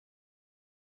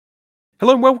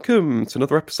Hello and welcome to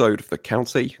another episode of the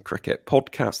County Cricket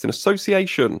Podcast in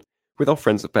association with our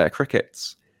friends at Bear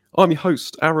Crickets. I'm your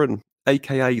host, Aaron,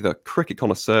 aka the Cricket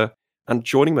Connoisseur, and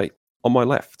joining me on my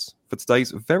left for today's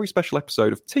very special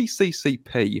episode of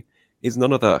TCCP is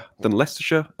none other than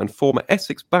Leicestershire and former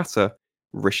Essex batter,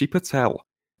 Rishi Patel.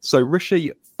 So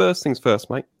Rishi, first things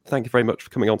first, mate, thank you very much for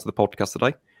coming onto the podcast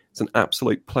today. It's an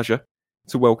absolute pleasure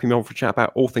to welcome you on for a chat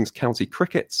about all things county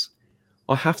cricket.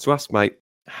 I have to ask, mate,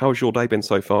 how's your day been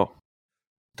so far?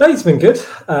 Day's been good.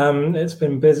 It's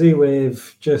been busy.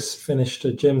 We've just finished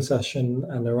a gym session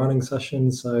and a running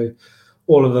session, so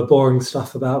all of the boring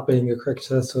stuff about being a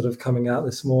cricketer sort of coming out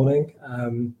this morning.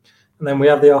 And then we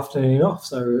have the afternoon off,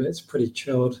 so it's pretty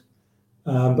chilled.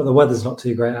 But the weather's not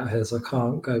too great out here, so I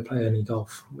can't go play any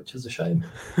golf, which is a shame.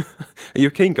 Are you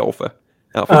a keen golfer?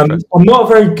 I'm not a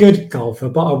very good golfer,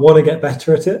 but I want to get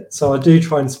better at it. So I do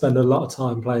try and spend a lot of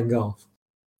time playing golf.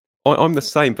 I'm the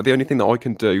same, but the only thing that I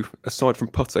can do, aside from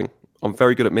putting, I'm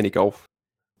very good at mini golf.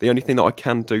 The only thing that I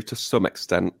can do to some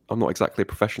extent, I'm not exactly a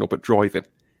professional, but driving.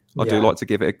 I do like to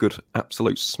give it a good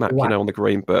absolute smack, on the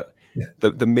green, but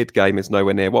the mid-game is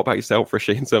nowhere near. What about yourself,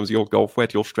 Rishi, in terms of your golf? Where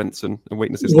do your strengths and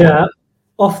weaknesses lie? Yeah,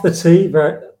 off the tee,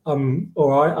 I'm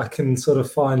all right. I can sort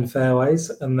of find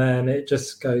fairways, and then it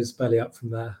just goes belly up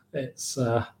from there. It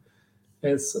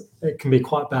can be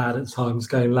quite bad at times,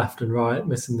 going left and right,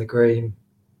 missing the green.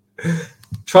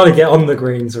 Trying to get on the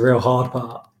green's a real hard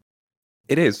part.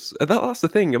 It is. That's the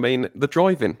thing. I mean, the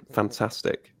driving,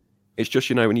 fantastic. It's just,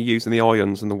 when you're using the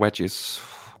irons and the wedges.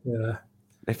 Yeah.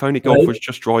 If only golf was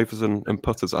just drivers and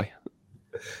putters, eh?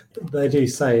 They do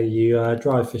say you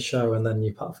drive for show and then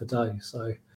you putt for dough.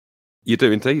 So you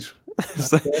do indeed.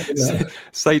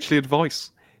 Sagely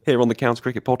advice here on the County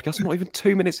Cricket Podcast. I'm not even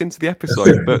 2 minutes into the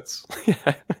episode, but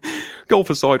yeah. Golf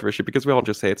aside, Rishi, because we aren't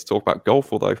just here to talk about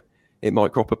golf, although it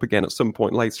might crop up again at some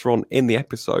point later on in the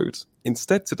episode.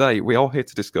 Instead, today, we are here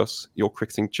to discuss your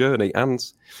cricketing journey. And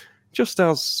just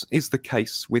as is the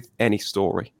case with any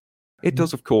story, it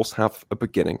does, of course, have a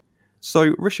beginning.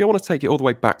 So, Rishi, I want to take it all the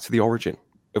way back to the origin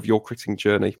of your cricketing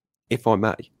journey, if I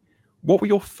may. What were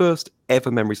your first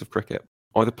ever memories of cricket,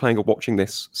 either playing or watching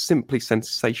this simply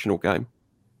sensational game?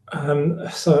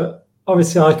 So,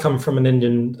 obviously, I come from an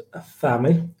Indian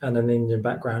family and an Indian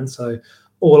background, so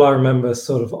all I remember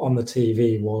sort of on the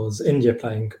TV was India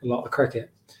playing a lot of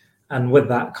cricket. And with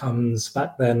that comes,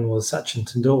 back then, was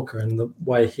Sachin Tendulkar and the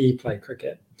way he played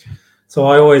cricket. So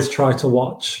I always try to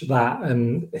watch that.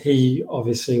 And he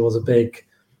obviously was a big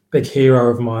hero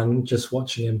of mine, just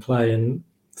watching him play and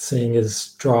seeing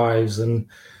his drives and,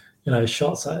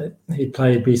 shots that he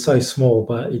played be so small,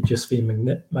 but he'd just be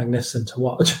magnificent to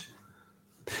watch.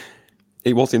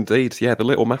 He was indeed, the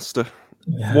little master.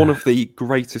 Yeah. One of the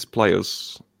greatest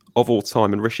players of all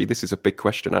time. And Rishi, this is a big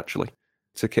question, actually,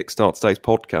 to kickstart today's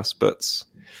podcast. But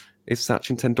is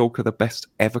Sachin Tendulkar the best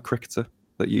ever cricketer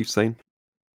that you've seen?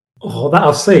 Oh, that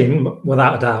I've seen,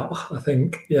 without a doubt. I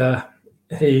think,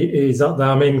 he's up there.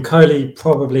 I mean, Kohli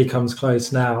probably comes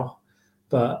close now.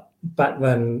 But back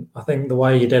then, I think the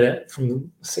way he did it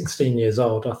from 16 years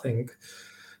old, I think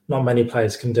not many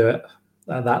players can do it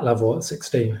at that level at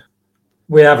 16.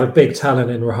 We have a big talent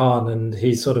in Rahan, and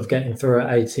he's sort of getting through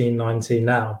at 18, 19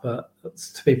 now. But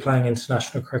to be playing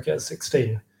international cricket at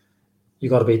 16, you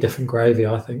got to be different gravy,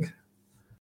 I think.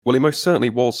 Well, he most certainly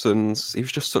was, and he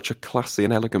was just such a classy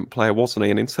and elegant player, wasn't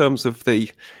he? And in terms of the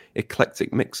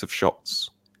eclectic mix of shots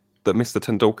that Mr.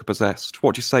 Tendulkar possessed,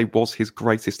 what do you say was his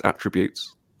greatest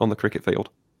attributes on the cricket field?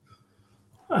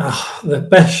 The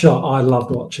best shot I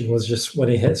loved watching was just when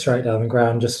he hit straight down the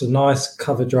ground, just a nice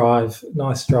cover drive,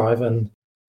 and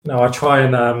I try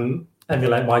and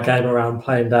emulate my game around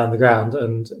playing down the ground,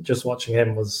 and just watching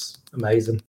him was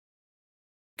amazing.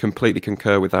 Completely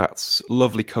concur with that.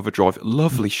 Lovely cover drive,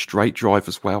 lovely straight drive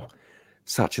as well.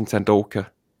 Sachin Tendulkar,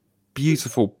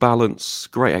 beautiful balance,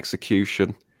 great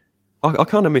execution. I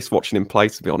kind of miss watching him play,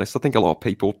 to be honest. I think a lot of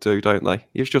people do, don't they?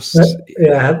 He's just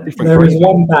There is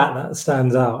one bat that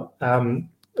stands out.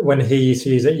 When he used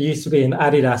to use it, it used to be an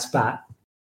Adidas bat.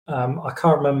 I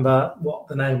can't remember what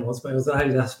the name was, but it was an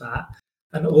Adidas bat.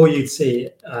 And all you'd see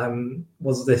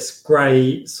was this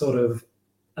grey sort of,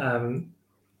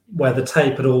 where the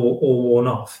tape had all worn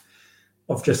off,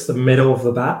 of just the middle of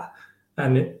the bat.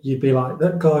 And you'd be like,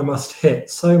 that guy must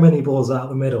hit so many balls out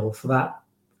the middle for that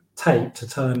tape to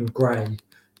turn grey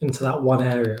into that one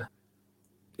area.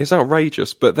 It's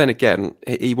outrageous, but then again,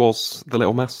 he was the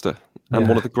little master and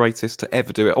one of the greatest to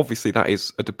ever do it. Obviously, that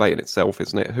is a debate in itself,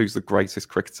 isn't it? Who's the greatest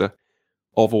cricketer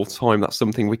of all time? That's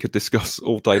something we could discuss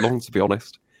all day long, to be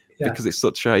honest, because it's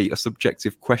such a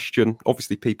subjective question.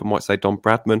 Obviously, people might say Don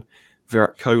Bradman,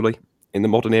 Virat Kohli, in the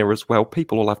modern era as well.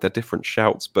 People all have their different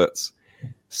shouts, but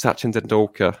Sachin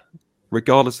Tendulkar,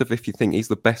 regardless of if you think he's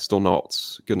the best or not,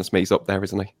 goodness me, he's up there,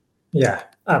 isn't he? Yeah,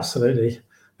 absolutely.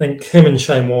 I think him and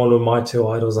Shane Warne were my two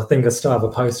idols. I think I still have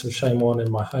a poster of Shane Warne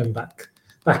in my home back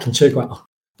in Chigwell.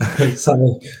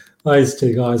 So those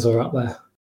two guys are up there.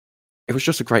 It was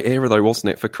just a great era, though,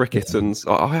 wasn't it, for cricket? Yeah. And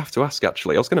I have to ask,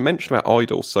 actually, I was going to mention about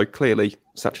idols. So clearly,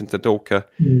 Sachin Tendulkar,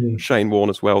 Shane Warne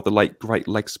as well, the late great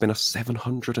leg spinner,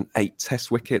 708 Test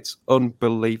wickets,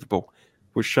 unbelievable,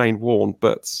 was Shane Warne.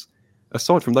 But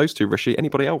aside from those two, Rishi,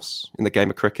 anybody else in the game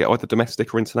of cricket, either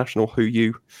domestic or international, who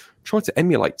you tried to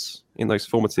emulate in those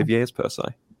formative years, per se?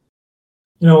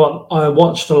 You know what? I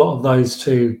watched a lot of those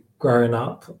two growing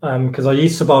up because I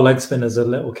used to bowl leg spin as a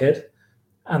little kid.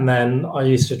 And then I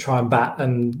used to try and bat,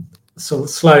 and sort of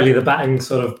slowly the batting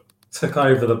sort of took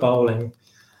over the bowling.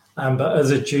 But as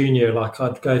a junior, like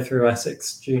I'd go through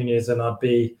Essex juniors and I'd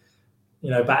be,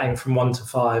 batting from 1 to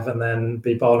 5 and then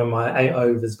be bowling my 8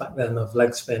 overs back then of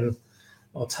leg spin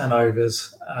or 10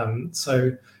 overs.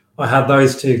 So I had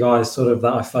those two guys sort of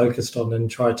that I focused on and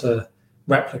tried to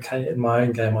replicate in my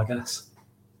own game, I guess.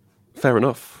 Fair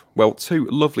enough. Well, two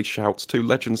lovely shouts, two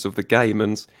legends of the game,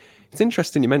 and it's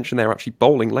interesting you mentioned they're actually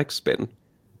bowling leg spin.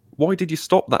 Why did you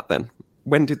stop that then?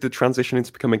 When did the transition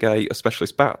into becoming a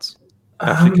specialist bat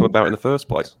actually come about in the first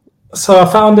place? So I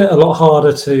found it a lot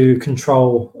harder to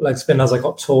control leg spin as I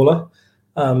got taller.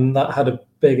 That had a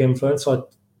big influence. So I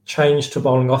changed to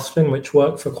bowling off spin, which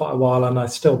worked for quite a while, and I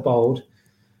still bowled.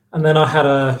 And then I had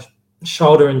a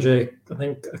shoulder injury, I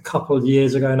think a couple of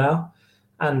years ago now,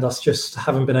 and I just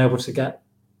haven't been able to get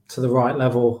to the right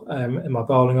level in my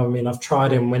bowling. I mean, I've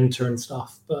tried in winter and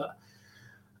stuff, but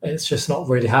it's just not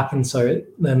really happened. So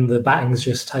then the batting's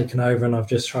just taken over, and I've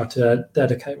just tried to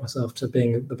dedicate myself to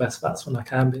being the best batsman I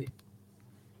can be.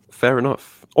 Fair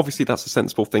enough. Obviously, that's a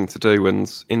sensible thing to do,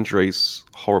 and injuries,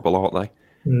 horrible, aren't they?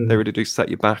 They really do set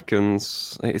you back, and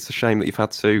it's a shame that you've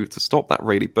had to stop that,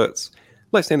 really. But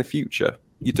let's say in the future,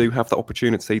 you do have the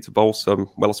opportunity to bowl some,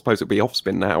 well, I suppose it'd be off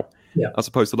spin now, as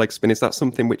opposed to leg spin. Is that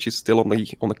something which is still on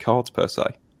the cards, per se,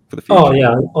 for the future? Oh,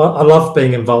 yeah. I love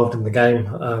being involved in the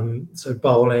game. So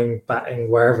bowling,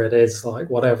 batting, wherever it is, like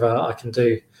whatever I can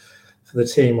do for the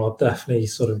team, I'll definitely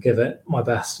sort of give it my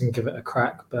best and give it a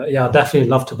crack. But yeah, I'd definitely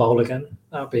love to bowl again.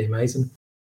 That would be amazing.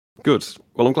 Good.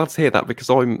 Well, I'm glad to hear that, because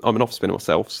I'm an off spinner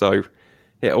myself. So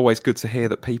yeah, always good to hear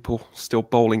that people still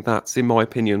bowling. That's, in my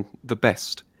opinion, the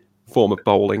best form of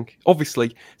bowling.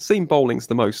 Obviously, seam bowling's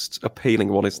the most appealing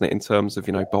one, isn't it, in terms of,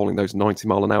 bowling those 90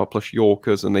 mile an hour plus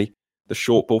Yorkers and the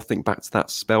short ball. Think back to that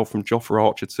spell from Jofra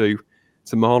Archer to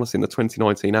Marnus in the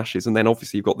 2019 Ashes, and then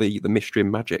obviously you've got the mystery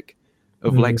and magic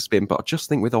of leg spin. But I just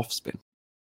think with off spin,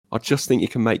 I just think you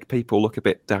can make people look a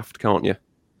bit daft, can't you?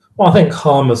 Well, I think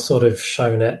Harmer's sort of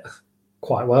shown it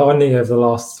quite well, I think, over the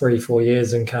last 3-4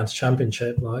 years in county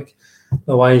championship. Like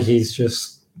the way he's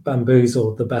just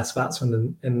bamboozled the best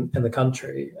batsman in the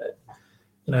country.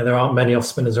 There aren't many off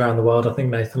spinners around the world. I think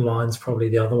Nathan Lyon's probably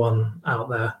the other one out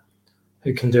there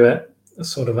who can do it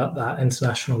sort of at that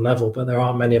international level, but there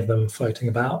aren't many of them floating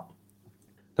about.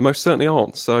 There most certainly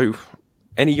aren't. So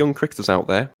any young cricketers out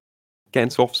there, get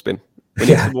into off spin. We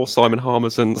need some more Simon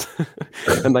Harmers and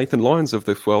Nathan Lyons of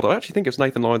this world. I actually think it's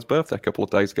Nathan Lyons' birthday a couple of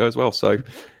days ago as well. So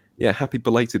yeah, happy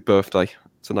belated birthday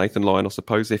to Nathan Lyon, I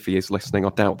suppose, if he is listening. I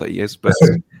doubt that he is, but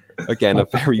again, a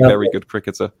very, very good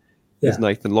cricketer is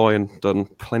Nathan Lyon. Done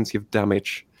plenty of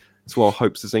damage to our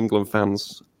hopes as England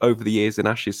fans over the years in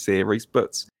Ashes series.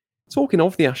 But talking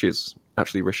of the Ashes,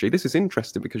 actually, Rishi, this is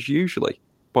interesting because usually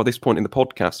by this point in the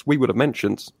podcast, we would have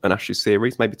mentioned an Ashes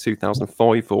series, maybe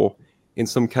 2005, or in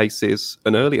some cases,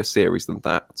 an earlier series than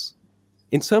that.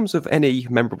 In terms of any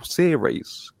memorable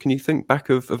series, can you think back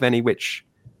of any which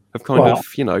have kind of,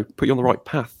 put you on the right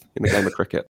path in the game of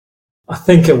cricket? I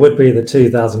think it would be the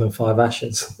 2005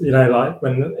 Ashes, like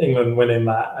when England winning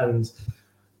that. And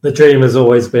the dream has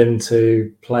always been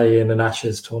to play in an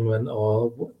Ashes tournament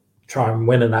or try and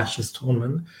win an Ashes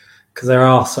tournament, because they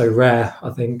are so rare,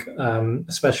 I think,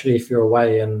 especially if you're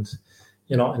away and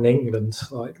you're not in England.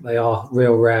 Like they are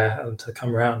real rare and to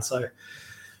come around. So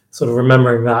sort of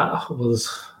remembering that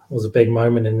was a big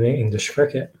moment in English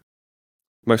cricket.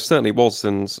 Most certainly was,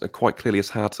 and quite clearly has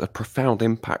had a profound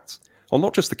impact on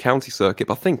not just the county circuit,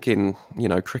 but I think in,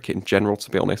 cricket in general, to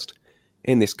be honest,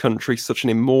 in this country. Such an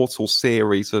immortal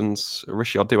series. And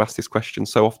Rishi, I do ask this question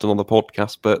so often on the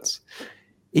podcast, but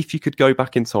if you could go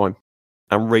back in time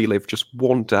and relive just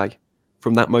one day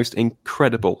from that most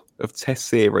incredible of test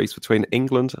series between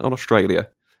England and Australia,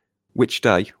 which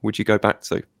day would you go back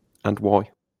to and why?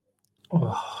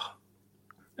 Oh,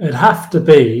 it'd have to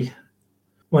be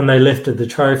when they lifted the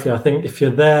trophy. I think if you're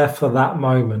there for that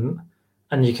moment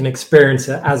and you can experience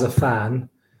it as a fan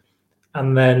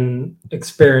and then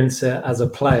experience it as a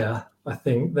player, I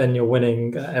think then you're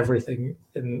winning everything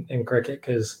in cricket,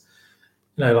 because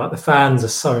like the fans are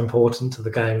so important to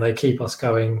the game. They keep us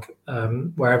going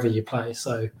wherever you play.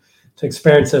 So to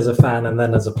experience it as a fan and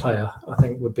then as a player, I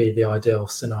think would be the ideal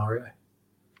scenario.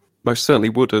 Most certainly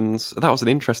would, and that was an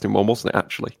interesting one, wasn't it,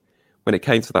 actually? When it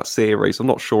came to that series, I'm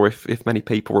not sure if many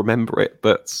people remember it,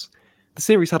 but the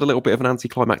series had a little bit of an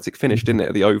anticlimactic finish, didn't it,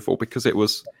 at the Oval, because it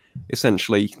was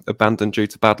essentially abandoned due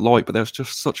to bad light. But there was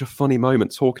just such a funny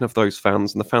moment talking of those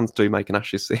fans, and the fans do make an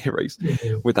Ashes series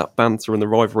with that banter and the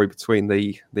rivalry between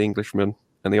the Englishmen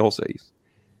and the Aussies.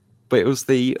 But it was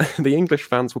the English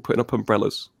fans were putting up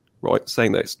umbrellas, right,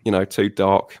 saying that it's too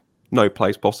dark, no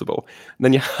place possible. And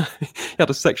then you had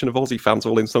a section of Aussie fans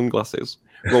all in sunglasses,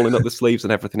 rolling up the sleeves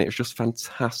and everything. It was just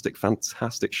fantastic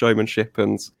showmanship,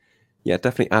 and yeah,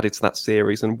 definitely added to that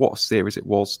series. And what a series it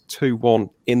was. 2-1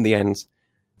 in the end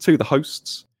to the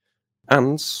hosts.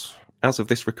 And as of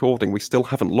this recording, we still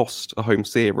haven't lost a home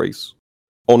series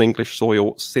on English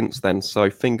soil since then.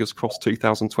 So fingers crossed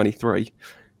 2023,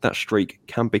 that streak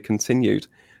can be continued.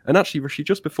 And actually, Rishi,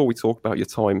 just before we talk about your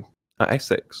time at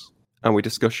Essex and we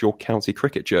discuss your county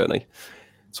cricket journey,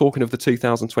 talking of the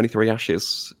 2023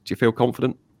 Ashes, do you feel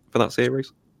confident for that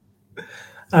series?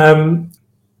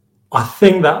 I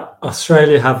think that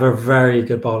Australia have a very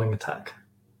good bowling attack.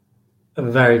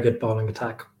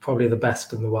 Probably the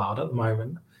best in the world at the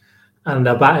moment. And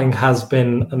their batting has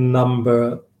been a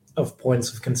number of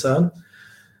points of concern.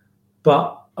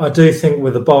 But I do think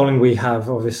with the bowling we have,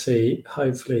 obviously,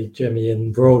 hopefully Jimmy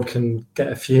and Broad can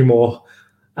get a few more.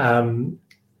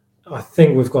 I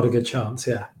think we've got a good chance,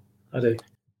 yeah, I do.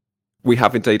 We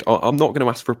have indeed. I'm not going to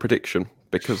ask for a prediction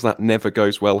because that never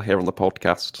goes well here on the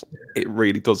podcast. It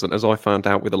really doesn't, as I found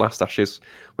out with the last Ashes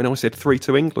when I said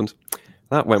 3-2 England.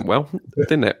 That went well,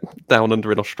 didn't it? Down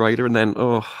under in Australia, and then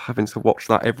having to watch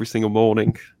that every single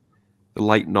morning, the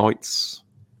late nights,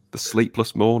 the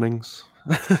sleepless mornings.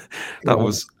 That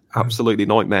was absolutely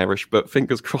nightmarish, but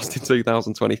fingers crossed in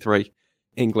 2023,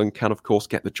 England can, of course,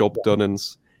 get the job done and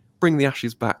bring the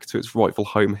Ashes back to its rightful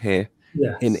home here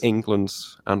in England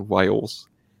and Wales.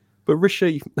 But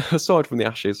Rishi, aside from the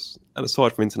Ashes and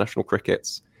aside from international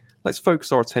crickets, let's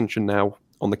focus our attention now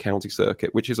on the county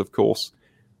circuit, which is, of course,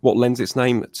 what lends its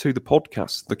name to the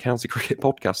podcast, the County Cricket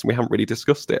Podcast, and we haven't really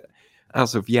discussed it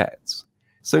as of yet.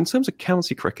 So in terms of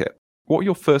county cricket, what are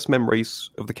your first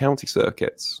memories of the county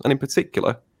circuits, and in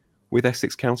particular with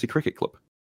Essex County Cricket Club?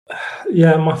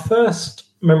 Yeah, my first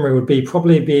memory would be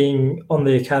probably being on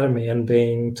the academy and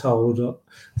being told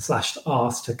 /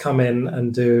 asked to come in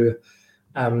and do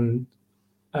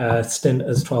a stint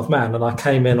as 12th man. And I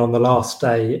came in on the last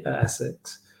day at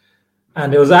Essex.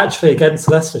 And it was actually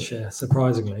against Leicestershire,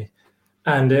 surprisingly.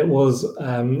 And it was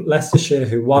Leicestershire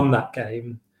who won that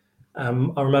game.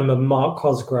 I remember Mark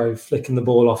Cosgrove flicking the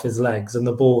ball off his legs and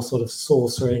the ball sort of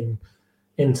saucering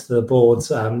into the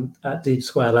boards at deep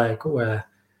square leg, where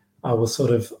I was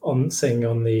sort of sitting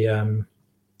on the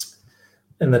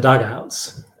in the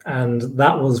dugouts. And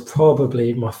that was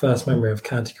probably my first memory of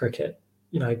county cricket,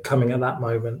 coming at that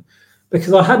moment.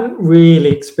 Because I hadn't really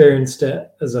experienced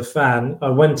it as a fan. I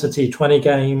went to T20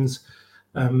 games,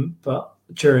 but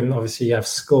during, obviously, you have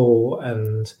school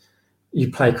and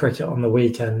you play cricket on the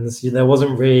weekends. There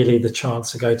wasn't really the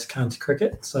chance to go to county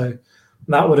cricket. So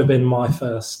that would have been my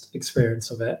first experience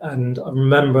of it. And I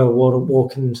remember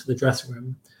walking into the dressing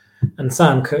room, and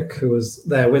Sam Cook, who was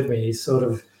there with me, he sort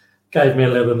of gave me a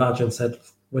little nudge and said,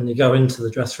 when you go into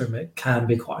the dressing room, it can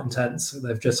be quite intense.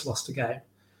 They've just lost a game.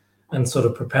 And sort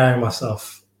of preparing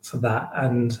myself for that.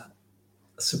 And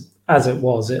so, as it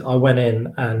was, I went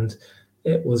in and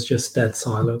it was just dead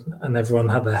silent, and everyone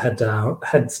had their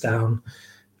heads down,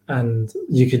 and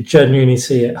you could genuinely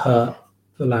see it hurt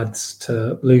the lads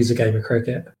to lose a game of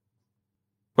cricket.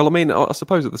 Well, I mean, I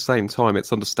suppose at the same time,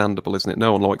 it's understandable, isn't it?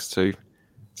 No one likes to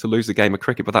lose a game of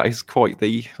cricket, but that is quite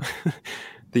the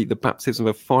the baptism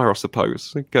of fire, I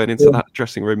suppose, going into that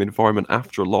dressing room environment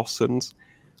after a loss. And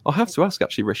I have to ask,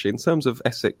 actually, Rishi, in terms of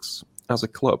Essex as a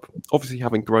club, obviously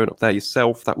having grown up there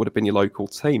yourself, that would have been your local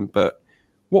team, but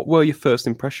what were your first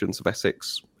impressions of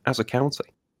Essex as a county?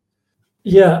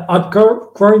 Yeah, I'd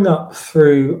grown up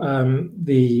through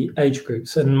the age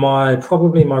groups, and my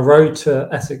road to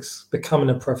Essex becoming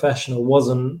a professional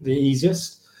wasn't the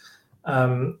easiest.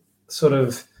 I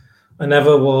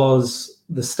never was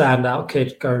the standout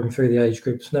kid going through the age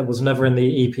groups. I was never in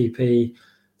the EPP.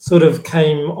 Sort of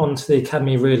came onto the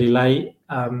academy really late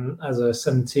as a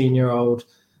 17-year-old,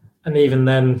 And even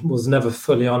then was never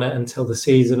fully on it until the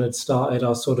season had started. I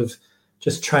was sort of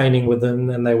just training with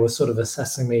them, and they were sort of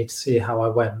assessing me to see how I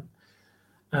went.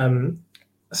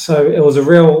 So it was a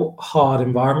real hard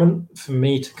environment for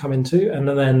me to come into. And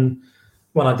then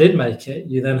when I did make it,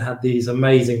 you then had these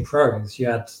amazing pros. You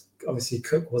had, obviously,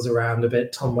 Cook was around a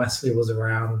bit, Tom Wesley was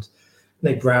around,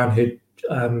 Nick Brown, who'd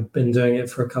been doing it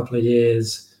for a couple of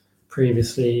years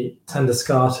previously, Tender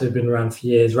Scarter, who'd been around for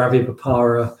years, Ravi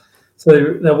Bopara.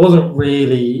 So there wasn't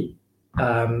really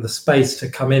the space to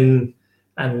come in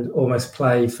and almost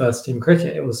play first team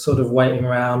cricket. It was sort of waiting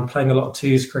around, playing a lot of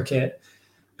twos cricket,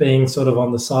 being sort of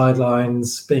on the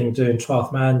sidelines, doing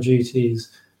 12th man duties,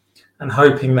 and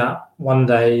hoping that one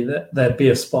day that there'd be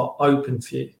a spot open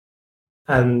for you.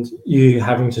 And you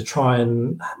having to try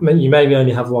and, you maybe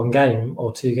only have one game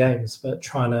or two games, but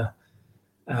trying to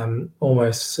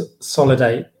almost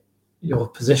solidate your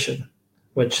position,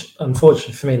 which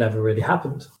unfortunately for me never really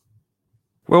happened.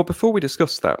 Well, before we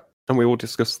discuss that, and we will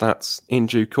discuss that in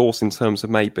due course in terms of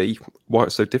maybe why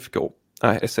it's so difficult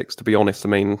at Essex, to be honest. I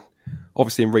mean,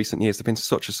 obviously in recent years, they've been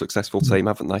such a successful team,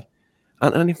 haven't they?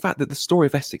 And in fact, that the story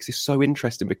of Essex is so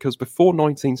interesting because before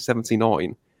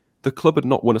 1979, the club had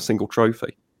not won a single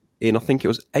trophy in, I think it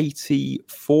was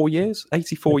 84 years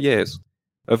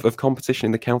of competition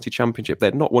in the county championship. They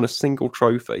had not won a single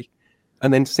trophy.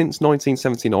 And then since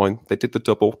 1979, they did the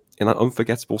double in that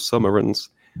unforgettable summer, and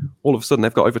all of a sudden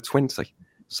they've got over 20.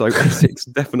 So Essex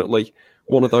definitely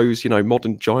one of those,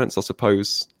 modern giants, I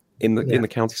suppose, in the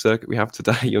county circuit we have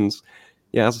today. And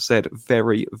yeah, as I said,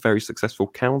 very, very successful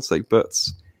county. But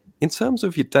in terms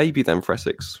of your debut then for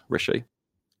Essex, Rishi,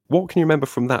 what can you remember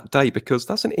from that day? Because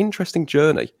that's an interesting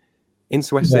journey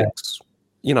into Essex.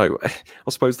 Yeah. I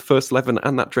suppose the first 11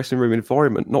 and that dressing room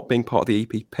environment, not being part of the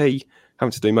EPP,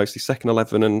 having to do mostly second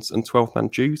 11 and 12-man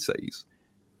duties.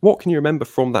 What can you remember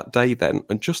from that day then?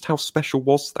 And just how special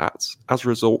was that as a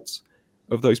result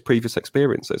of those previous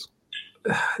experiences?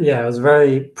 Yeah, it was a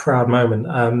very proud moment.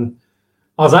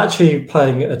 I was actually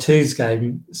playing a twos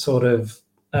game, sort of,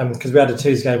 because we had a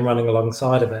twos game running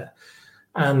alongside of it.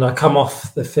 And I come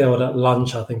off the field at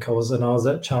lunch, I think I was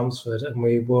at Chelmsford, and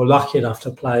we were lucky enough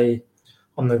to play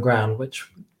on the ground, which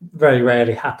very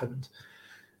rarely happened.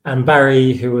 And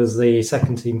Barry, who was the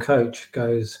second team coach,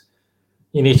 goes,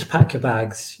 "You need to pack your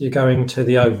bags. You're going to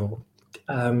the Oval."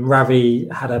 Ravi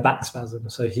had a back spasm,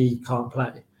 so he can't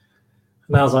play.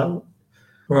 And I was like,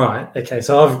 right, okay.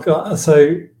 So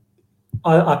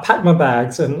I packed my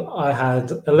bags, and I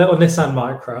had a little Nissan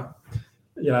Micra,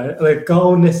 a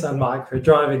gold Nissan Micra,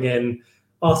 driving in,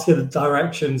 asking the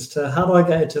directions to how do I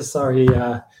get into Surrey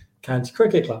County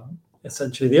Cricket Club,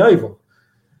 essentially the Oval.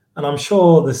 And I'm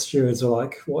sure the stewards were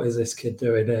like, what is this kid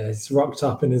doing here? He's rocked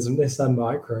up in his Nissan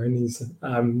Micra and he's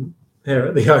here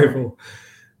at the Oval,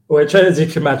 which, as you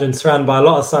can imagine, surrounded by a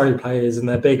lot of Surrey players and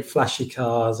their big flashy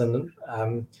cars. And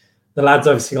the lads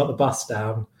obviously got the bus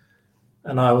down.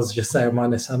 And I was just there in my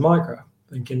Nissan Micra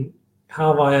thinking,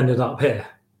 how have I ended up here?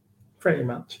 Pretty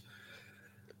much.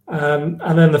 And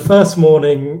then the first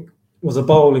morning was a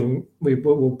bowling. We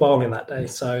were bowling that day.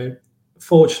 So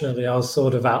fortunately, I was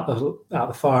sort of out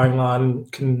the firing line,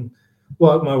 can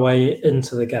work my way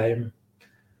into the game.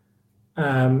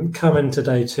 Come into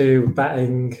day two,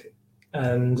 batting,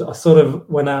 and I sort of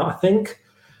went out, I think,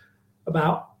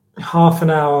 about half an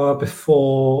hour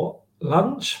before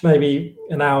lunch, maybe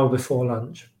an hour before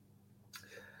lunch.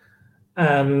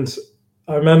 And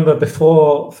I remember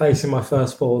before facing my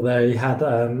first ball, they had,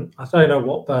 I don't know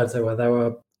what birds they were. They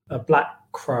were a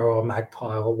black crow or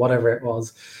magpie or whatever it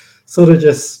was, sort of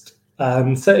just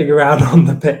sitting around on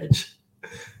the pitch.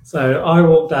 So I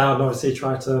walked down, obviously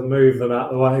tried to move them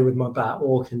out of the way with my bat,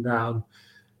 walking down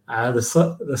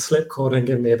the slip cord and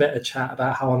giving me a bit of chat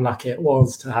about how unlucky it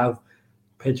was to have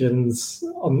pigeons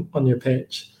on your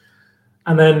pitch.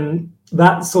 And then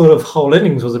that sort of whole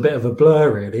innings was a bit of a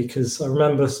blur, really, because I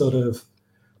remember sort of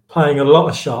playing a lot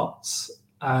of shots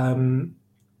and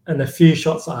a few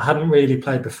shots that I hadn't really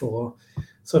played before,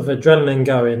 sort of adrenaline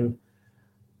going.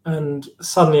 And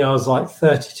suddenly I was like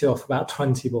 32 off about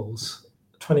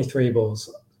 23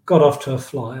 balls, got off to a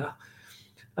flyer.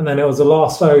 And then it was the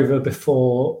last over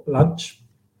before lunch.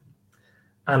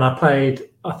 And I played,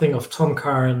 I think, off Tom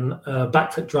Curran, a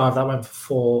back foot drive that went for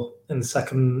 4 in the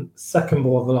second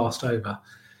ball of the last over.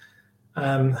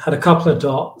 Had a couple of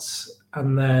dots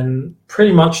and then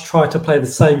pretty much tried to play the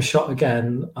same shot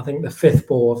again, I think the 5th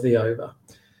ball of the over,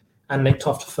 and nicked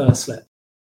off the first slip.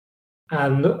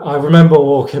 And I remember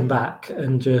walking back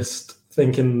and just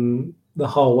thinking the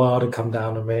whole world had come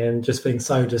down on me and just being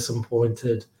so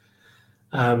disappointed.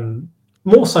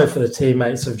 More so for the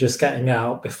teammates of just getting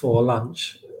out before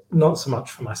lunch, not so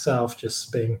much for myself,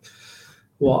 just being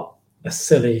what a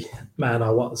silly man I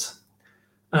was.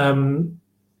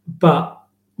 But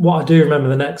what I do remember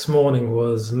the next morning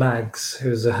was Mags,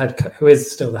 who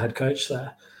is still the head coach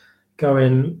there,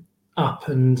 going up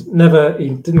and he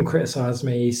didn't criticize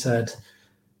me. He said,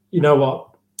 "You know what?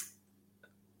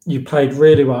 You played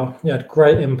really well. You had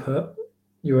great input.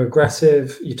 You were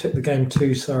aggressive. You took the game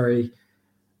to Surrey.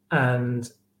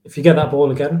 And if you get that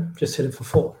ball again, just hit it for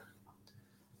 4."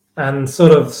 And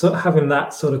sort of having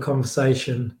that sort of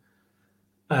conversation,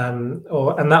 and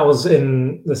that was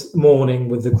in this morning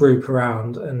with the group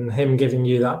around, and him giving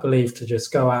you that belief to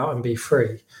just go out and be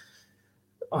free.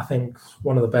 I think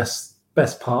one of the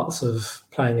best parts of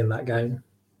playing in that game.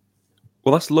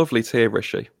 Well, that's lovely to hear,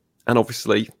 Rishi. And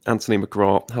obviously, Anthony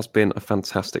McGrath has been a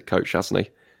fantastic coach, hasn't he?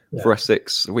 Yeah. For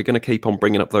Essex, we're going to keep on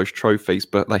bringing up those trophies,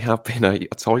 but they have been a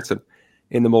titan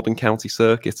in the modern county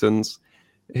circuit. And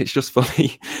it's just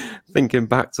funny thinking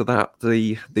back to that,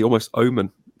 the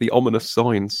ominous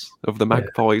signs of the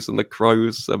Magpies and the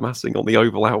Crows amassing on the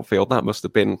Oval outfield. That must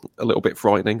have been a little bit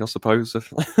frightening, I suppose,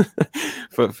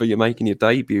 for you making your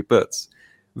debut. But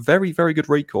very, very good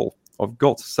recall. I've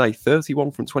got to say,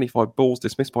 31 from 25 balls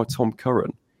dismissed by Tom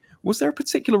Curran. Was there a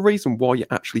particular reason why you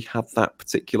actually had that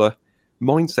particular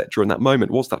mindset during that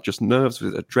moment? Was that just nerves,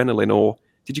 was it adrenaline, or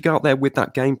did you go out there with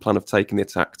that game plan of taking the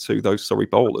attack to those Surrey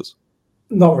bowlers?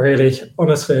 Not really.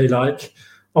 Honestly, I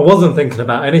wasn't thinking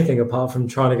about anything apart from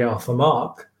trying to get off the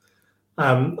mark.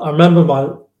 I remember my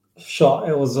shot,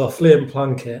 it was off Liam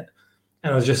Plunkett,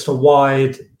 and it was just a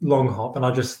wide long hop, and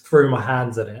I just threw my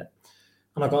hands at it.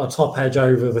 And I got a top edge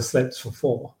over the slips for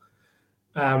 4.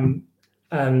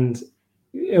 And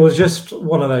it was just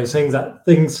one of those things that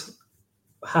things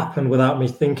happened without me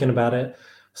thinking about it. I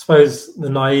suppose the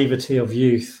naivety of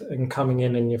youth and coming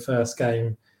in your first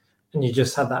game, and you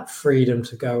just had that freedom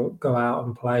to go out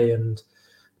and play, and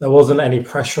there wasn't any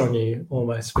pressure on you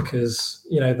almost because,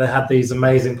 they had these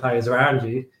amazing players around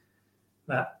you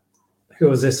that who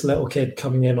was this little kid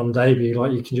coming in on debut,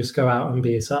 like you can just go out and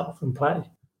be yourself and play.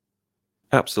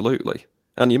 Absolutely.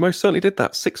 And you most certainly did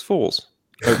that. 6 4s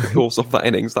over the course of that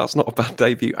innings. That's not a bad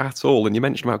debut at all. And you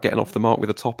mentioned about getting off the mark with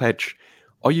a top edge.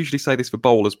 I usually say this for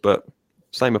bowlers, but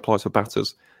same applies for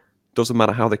batters. Doesn't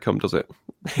matter how they come, does it,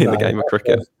 in the game of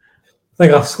cricket? I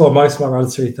think I've scored most of my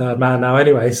runs through third man now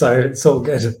anyway, so it's all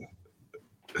good.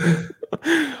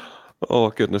 Oh,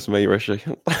 goodness me, Rishi.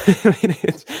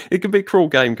 It can be a cruel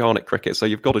game, can't it, cricket? So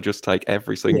you've got to just take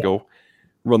every single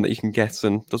run that you can get,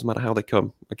 and doesn't matter how they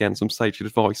come. Again, some sage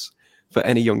advice for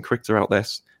any young cricketer out there.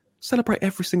 Celebrate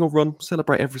every single run,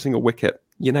 celebrate every single wicket.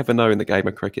 You never know in the game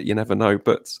of cricket, you never know.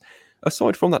 But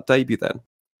aside from that debut then,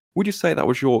 would you say that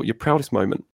was your proudest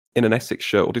moment in an Essex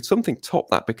shirt, or did something top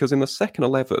that? Because in the second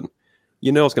 11,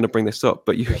 I was going to bring this up,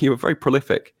 but you were very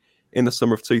prolific in the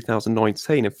summer of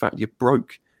 2019. In fact, you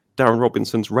broke Darren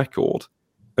Robinson's record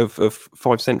of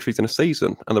 5 centuries in a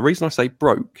season. And the reason I say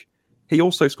broke, he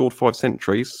also scored 5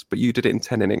 centuries, but you did it in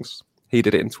 10 innings. He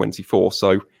did it in 24.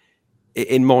 So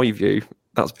in my view,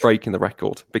 that's breaking the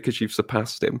record because you've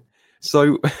surpassed him.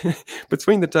 So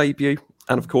between the debut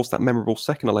and, of course, that memorable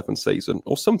second 11 season,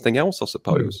 or something else, I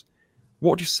suppose,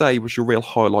 what would you say was your real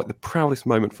highlight, the proudest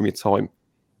moment from your time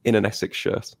in an Essex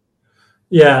shirt?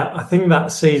 Yeah, I think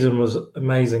that season was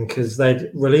amazing because they'd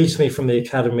released me from the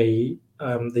academy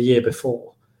the year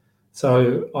before.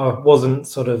 So I wasn't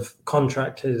sort of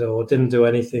contracted or didn't do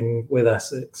anything with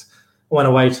Essex. I went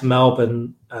away to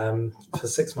Melbourne for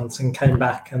 6 months and came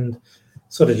back and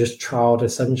sort of just trialled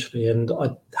essentially. And I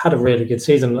had a really good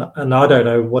season. And I don't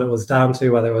know what it was down to,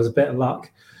 whether it was a bit of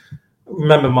luck. I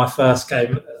remember my first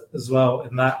game as well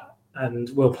in that, and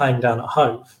we were playing down at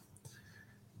Hove.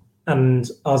 And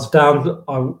I was down,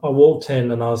 I walked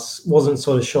in and I wasn't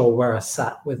sort of sure where I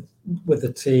sat with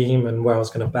the team and where I was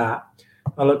going to bat.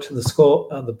 I looked at the score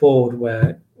at the board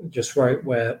where just wrote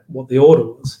what the order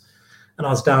was. And I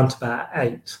was down to bat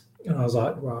 8. And I was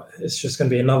like, right, it's just going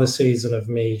to be another season of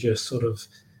me just sort of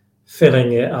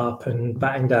filling it up and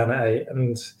batting down at 8.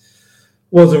 And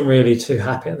wasn't really too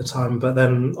happy at the time. But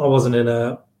then I wasn't in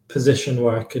a position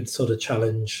where I could sort of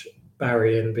challenge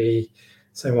Barry and be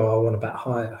saying, well, I want to bat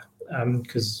higher.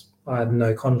 Because I had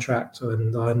no contract,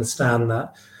 and I understand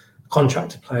that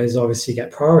contracted players obviously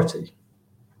get priority.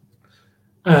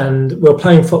 And we're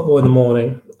playing football in the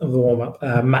morning of the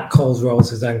warm-up. Matt Coles rolls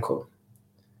his ankle.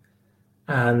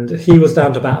 And he was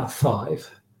down to about 5.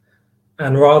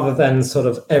 And rather than sort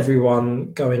of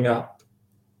everyone going up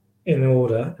in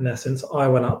order, in essence, I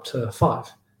went up to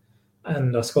 5.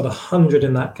 And I scored 100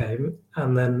 in that game.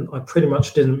 And then I pretty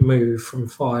much didn't move from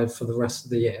 5 for the rest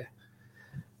of the year.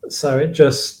 So it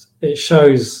just it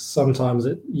shows sometimes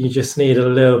that you just need a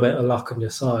little bit of luck on your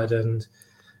side, and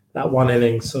that one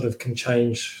inning sort of can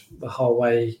change the whole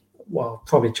way. Well,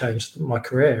 probably changed my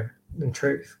career, in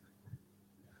truth.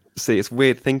 See, it's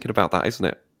weird thinking about that, isn't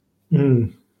it?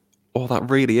 Mm. Oh, that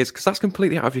really is, because that's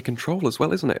completely out of your control as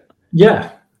well, isn't it?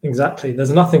 Yeah, exactly.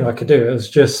 There's nothing I could do. It was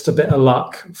just a bit of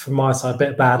luck from my side, a bit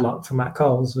of bad luck for Matt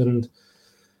Coles, and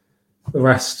the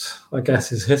rest, I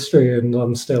guess, is history. And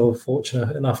I'm still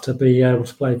fortunate enough to be able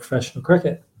to play professional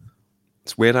cricket.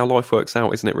 It's weird how life works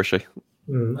out, isn't it, Rishi?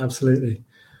 Absolutely.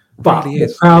 But really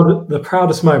is. the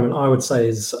proudest moment, I would say,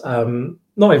 is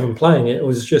not even playing it. It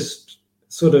was just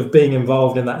sort of being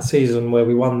involved in that season where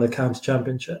we won the county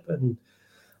championship. And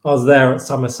I was there at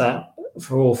Somerset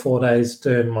for all 4 days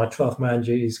doing my 12th man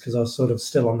duties because I was sort of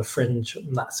still on the fringe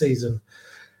in that season.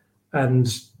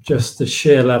 And just the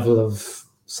sheer level of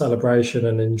celebration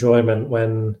and enjoyment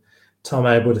when Tom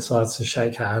Abel decides to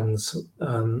shake hands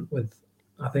with,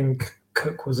 I think,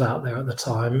 Cook was out there at the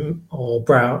time, or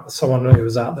Brown, someone who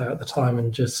was out there at the time,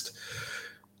 and just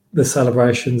the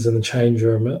celebrations in the change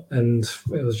room. And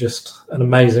it was just an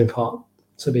amazing part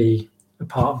to be a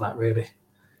part of that, really.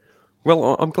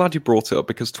 Well, I'm glad you brought it up,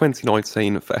 because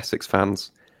 2019 for Essex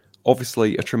fans,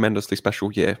 obviously a tremendously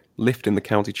special year, lifting the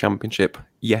county championship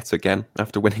yet again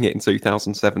after winning it in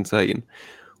 2017.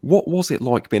 What was it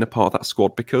like being a part of that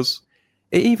squad? Because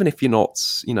even if you're not,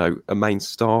 a main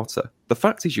starter, the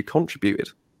fact is you contributed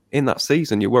in that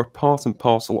season. You were part and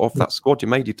parcel of that squad. You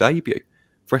made your debut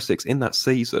for Essex in that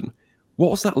season.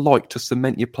 What was that like to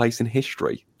cement your place in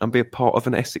history and be a part of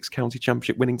an Essex County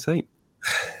Championship winning team?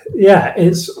 Yeah,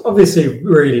 it's obviously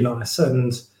really nice,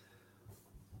 and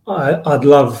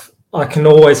I can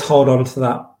always hold on to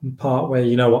that part where,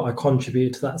 I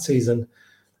contribute to that season.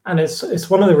 And it's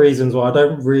one of the reasons why I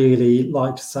don't really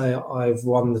like to say I've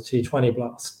won the T20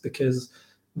 Blast, because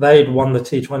they'd won the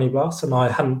T20 Blast and I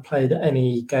hadn't played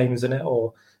any games in it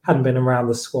or hadn't been around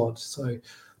the squad. So,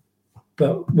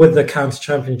 but with the county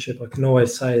championship, I can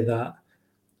always say that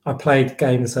I played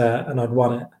games there and I'd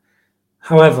won it.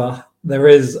 However, there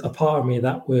is a part of me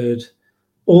that would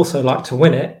also like to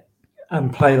win it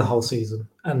and play the whole season.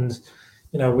 And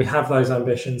we have those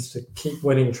ambitions to keep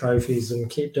winning trophies and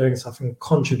keep doing stuff and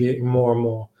contributing more and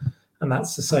more. And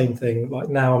that's the same thing. Like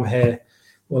now I'm here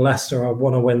with Leicester. I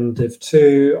want to win Div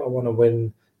 2. I want to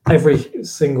win every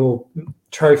single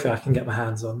trophy I can get my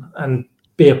hands on and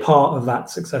be a part of that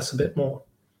success a bit more.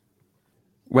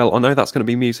 Well, I know that's going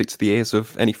to be music to the ears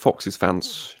of any Foxes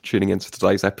fans tuning into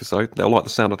today's episode. They'll like the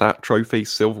sound of that. Trophy,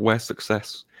 silverware,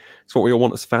 success. It's what we all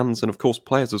want as fans and, of course,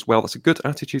 players as well. That's a good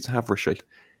attitude to have, Rishi.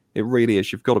 It really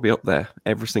is. You've got to be up there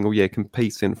every single year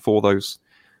competing for those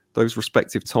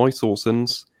respective titles.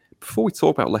 And before we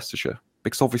talk about Leicestershire,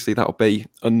 because obviously that'll be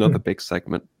another big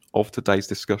segment of today's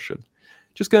discussion,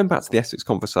 just going back to the Essex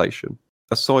conversation,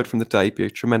 aside from the debut,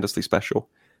 tremendously special,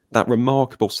 that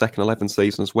remarkable second 11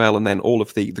 season as well, and then all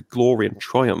of the glory and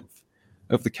triumph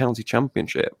of the county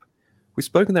championship. We've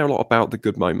spoken there a lot about the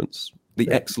good moments, the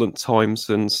excellent times,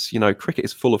 and, cricket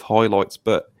is full of highlights,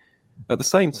 but at the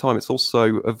same time, it's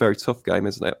also a very tough game,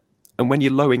 isn't it? And when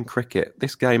you're low in cricket,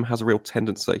 this game has a real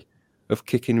tendency of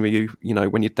kicking you,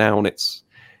 when you're down. It's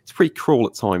pretty cruel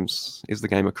at times, is the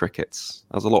game of cricket,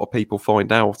 as a lot of people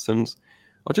find out. And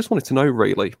I just wanted to know,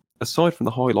 really, aside from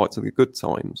the highlights and the good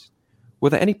times, were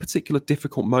there any particular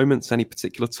difficult moments, any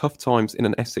particular tough times in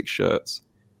an Essex shirt,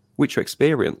 which you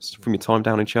experienced from your time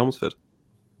down in Chelmsford?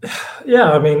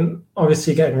 Yeah, I mean,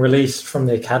 obviously getting released from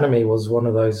the academy was one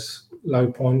of those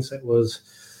low points. It was,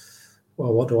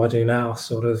 well, what do I do now?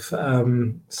 Sort of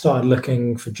started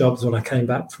looking for jobs when I came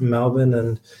back from Melbourne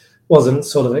and wasn't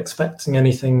sort of expecting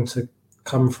anything to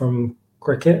come from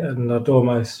cricket, and I'd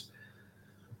almost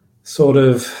sort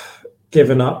of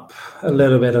given up a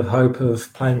little bit of hope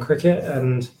of playing cricket.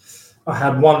 And I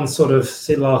had one sort of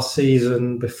last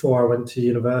season before I went to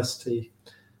university,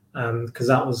 because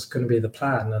that was going to be the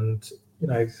plan, and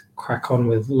crack on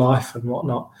with life and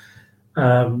whatnot.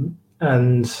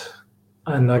 And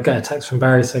I get a text from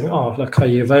Barry saying, "Oh, look, are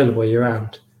you available? Are you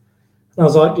around?" And I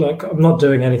was like, "Look, I'm not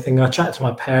doing anything." I chatted to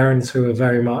my parents, who were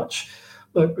very much,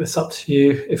 "Look, it's up to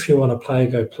you. If you want to play,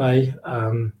 go play.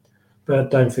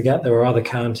 But don't forget there are other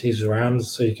counties around,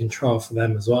 so you can trial for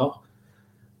them as well."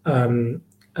 And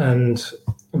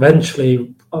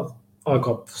eventually, I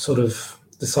got sort of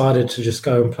decided to just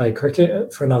go and play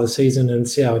cricket for another season and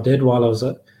see how I did while I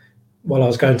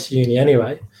was going to uni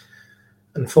anyway.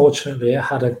 Unfortunately, it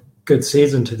had a good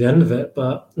season to the end of it,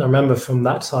 but I remember from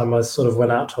that time I sort of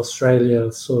went out to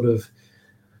Australia, sort of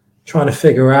trying to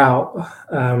figure out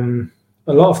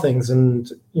a lot of things,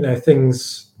 and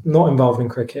things not involved in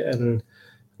cricket, and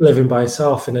living by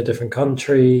yourself in a different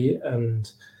country,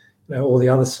 and all the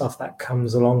other stuff that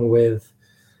comes along with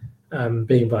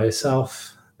being by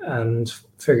yourself and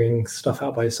figuring stuff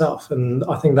out by yourself. And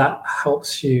I think that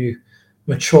helps you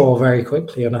mature very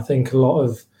quickly. And I think a lot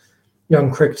of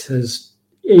young cricketers,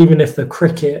 even if the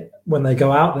cricket when they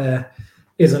go out there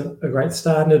isn't a great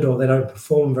standard or they don't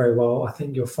perform very well, I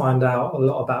think you'll find out a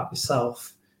lot about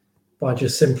yourself by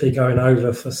just simply going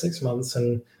over for 6 months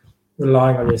and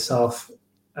relying on yourself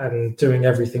and doing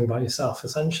everything by yourself,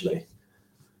 essentially.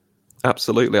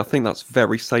 Absolutely. I think that's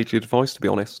very sagely advice, to be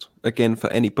honest. Again,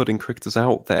 for any budding cricketers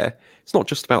out there, it's not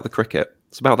just about the cricket.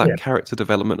 It's about that character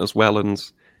development as well. And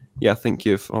yeah, I think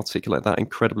you've articulated that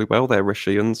incredibly well there,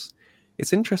 Rishi. And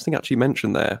it's interesting actually you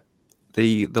mentioned there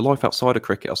the life outside of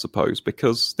cricket, I suppose,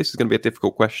 because this is going to be a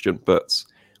difficult question. But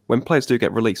when players do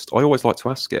get released, I always like to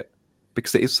ask it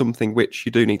because it is something which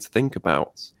you do need to think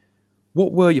about.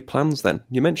 What were your plans then?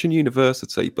 You mentioned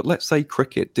university, but let's say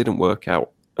cricket didn't work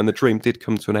out and the dream did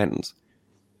come to an end.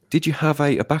 Did you have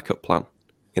a backup plan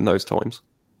in those times?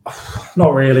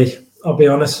 Not really, I'll be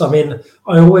honest. I mean,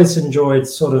 I always enjoyed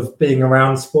sort of being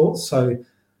around sports. So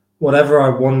whatever I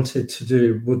wanted to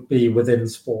do would be within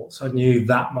sports. I knew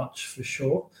that much for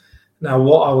sure. Now,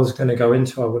 what I was going to go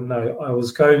into, I wouldn't know. I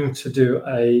was going to do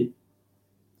a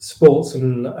sports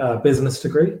and business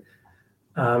degree.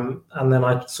 And then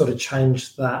I sort of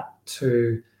changed that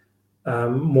to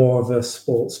more of a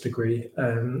sports degree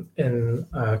in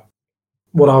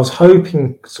what I was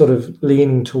hoping, sort of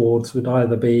leaning towards, would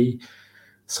either be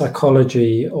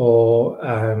psychology or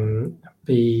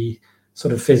be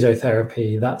sort of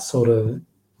physiotherapy, that sort of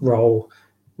role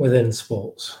within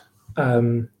sports.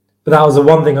 But that was the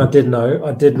one thing I did know.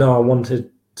 I did know I wanted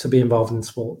to be involved in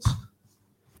sports.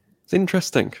 It's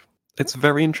interesting. It's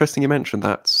very interesting you mentioned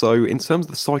that. So in terms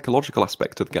of the psychological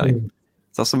aspect of the game,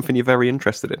 is that something you're very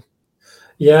interested in?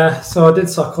 Yeah, so I did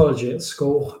psychology at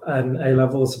school and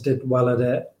A-levels. I did well at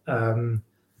it.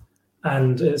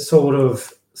 And it's sort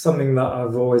of something that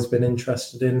I've always been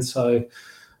interested in. So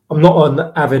I'm not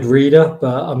an avid reader,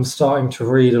 but I'm starting to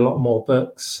read a lot more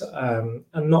books, and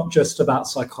not just about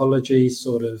psychology,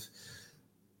 sort of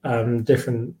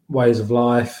different ways of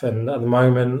life. And at the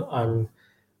moment, I'm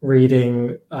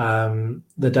reading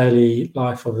The Daily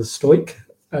Life of a Stoic,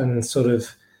 and sort of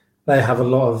they have a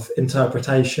lot of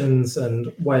interpretations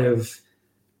and way of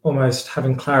almost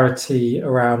having clarity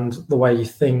around the way you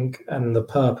think and the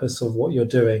purpose of what you're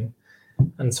doing,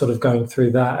 and sort of going through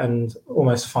that and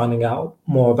almost finding out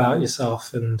more about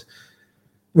yourself and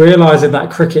realizing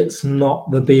that cricket's not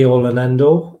the be all and end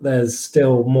all. There's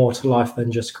still more to life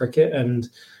than just cricket. And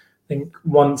I think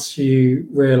once you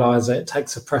realize it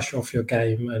takes the pressure off your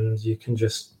game and you can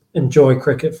just enjoy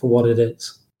cricket for what it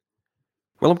is.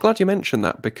 Well, I'm glad you mentioned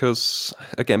that because,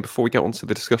 again, before we get on to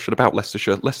the discussion about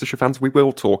Leicestershire fans, we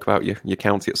will talk about your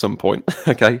county at some point,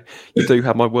 okay? You do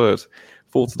have my word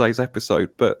for today's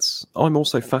episode, but I'm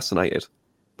also fascinated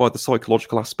by the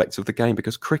psychological aspects of the game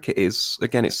because cricket is,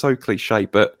 again, it's so cliche,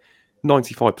 but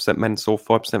 95% mental,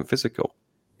 5% physical.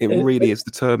 It really is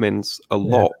determined a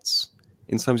lot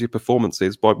in terms of your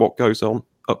performances by what goes on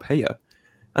up here.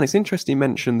 And it's interesting you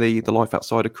mentioned the life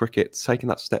outside of cricket, taking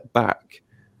that step back.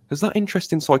 Has that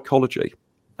interest in psychology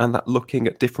and that looking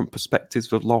at different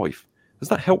perspectives of life, has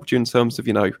that helped you in terms of,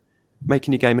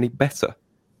 making your game any better,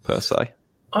 per se?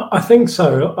 I think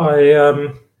so.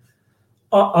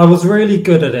 I was really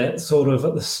good at it sort of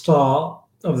at the start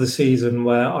of the season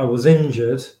where I was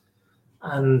injured,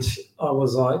 and I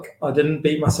was like, I didn't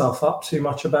beat myself up too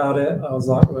much about it. I was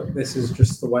like, look, this is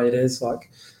just the way it is.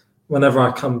 Like, whenever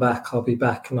I come back, I'll be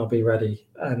back and I'll be ready.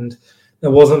 And there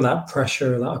wasn't that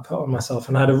pressure that I put on myself,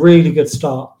 and I had a really good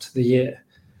start to the year.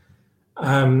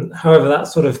 However, that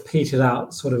sort of petered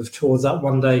out sort of towards that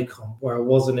one-day comp where I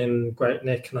wasn't in great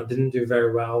nick and I didn't do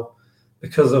very well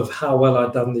because of how well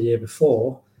I'd done the year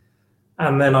before.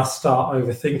 And then I start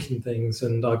overthinking things,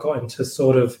 and I got into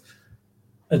sort of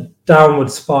a downward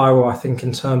spiral, I think,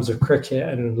 in terms of cricket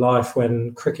and life,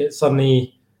 when cricket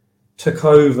suddenly took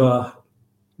over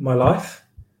my life.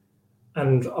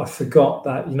 And I forgot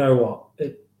that,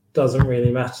 it doesn't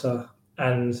really matter.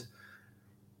 And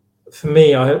for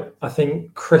me, I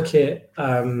think cricket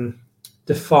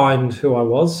defined who I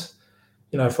was.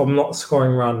 If I'm not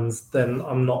scoring runs, then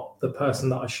I'm not the person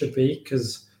that I should be,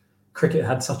 because cricket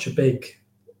had such a big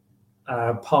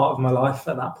part of my life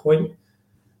at that point.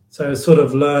 So sort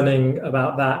of learning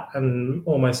about that and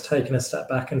almost taking a step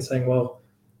back and saying, well,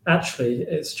 actually,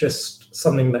 it's just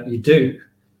something that you do.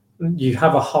 You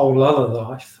have a whole other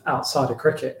life outside of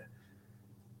cricket.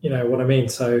 You know what I mean?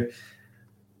 So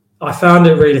I found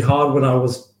it really hard when I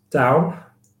was down.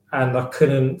 and I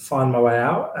couldn't find my way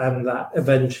out, and that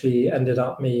eventually ended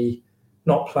up me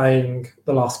not playing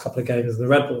the last couple of games of the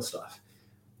Red Bull stuff.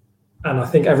 And I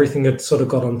think everything had sort of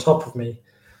got on top of me.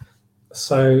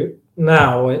 So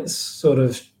now it's sort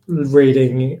of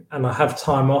reading, and I have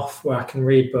time off where I can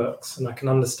read books and I can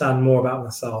understand more about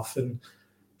myself and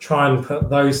try and put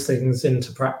those things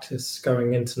into practice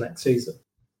going into next season.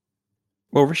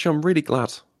 Well, Rishi, I'm really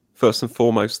glad, first and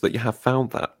foremost, that you have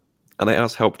found that. And it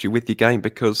has helped you with your game,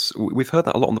 because we've heard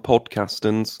that a lot on the podcast.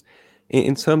 And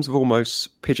in terms of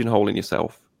almost pigeonholing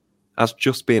yourself as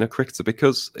just being a cricketer,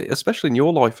 because especially in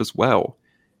your life as well,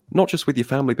 not just with your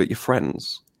family, but your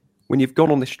friends, when you've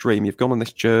gone on this dream, you've gone on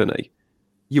this journey,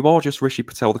 you are just Rishi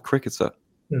Patel, the cricketer,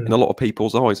 in a lot of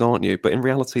people's eyes, aren't you? But in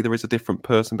reality, there is a different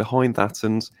person behind that.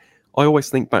 And I always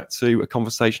think back to a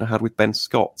conversation I had with Ben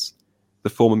Scott, the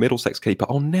former Middlesex keeper.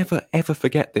 I'll never, ever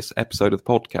forget this episode of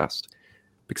the podcast,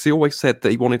 because he always said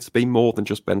that he wanted to be more than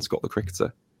just Ben Scott, the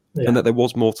cricketer, and that there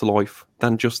was more to life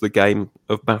than just the game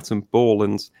of bat and ball.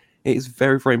 And it is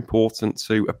very, very important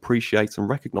to appreciate and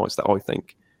recognise that, I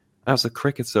think, as a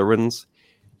cricketer. And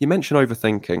you mentioned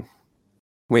overthinking,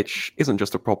 which isn't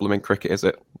just a problem in cricket, is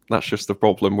it? That's just a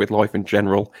problem with life in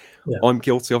general. Yeah. I'm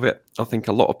guilty of it. I think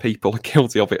a lot of people are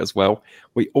guilty of it as well.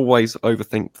 We always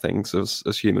overthink things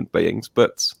as human beings.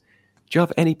 But do you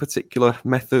have any particular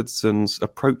methods and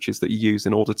approaches that you use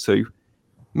in order to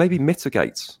maybe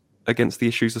mitigate against the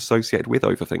issues associated with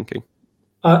overthinking?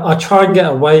 I try and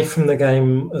get away from the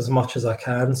game as much as I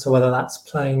can. So whether that's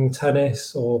playing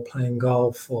tennis or playing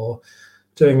golf or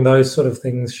doing those sort of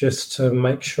things, just to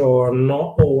make sure I'm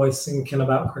not always thinking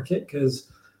about cricket, because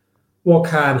what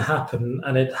can happen,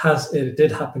 and it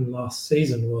did happen last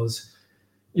season, was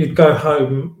you'd go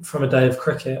home from a day of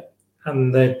cricket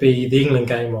and there'd be the England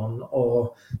game on,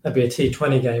 or there'd be a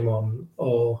T20 game on,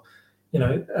 or, you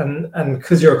know, and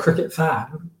because you're a cricket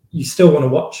fan, you still want to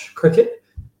watch cricket.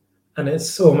 And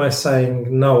it's almost saying,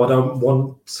 no, I don't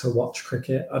want to watch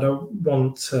cricket. I don't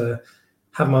want to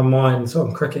have my mind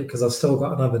on cricket because I've still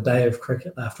got another day of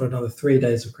cricket left, or another 3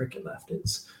 days of cricket left.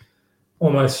 It's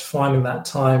almost finding that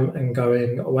time and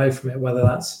going away from it, whether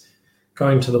that's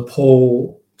going to the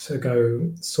pool to go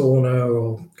sauna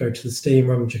or go to the steam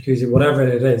room, jacuzzi, whatever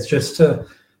it is, just to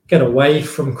get away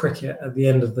from cricket at the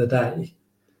end of the day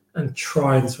and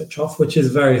try and switch off, which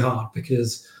is very hard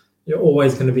because you're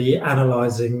always going to be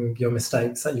analysing your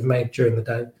mistakes that you've made during the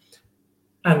day.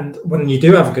 And when you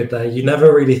do have a good day, you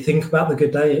never really think about the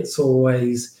good day. It's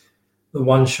always the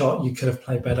one shot you could have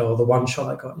played better, or the one shot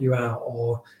that got you out,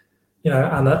 or, you know,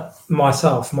 and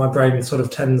myself, my brain sort of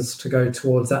tends to go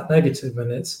towards that negative,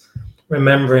 and it's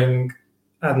remembering,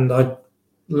 and I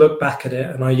look back at it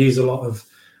and I use a lot of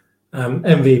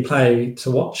MV play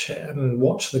to watch it and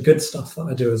watch the good stuff that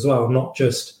I do as well, not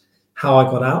just how I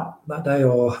got out that day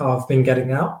or how I've been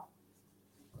getting out.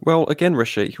 Well, again,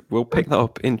 Rishi, we'll pick that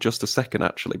up in just a second,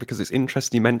 actually, because it's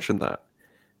interesting you mentioned that.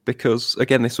 Because,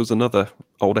 again, this was another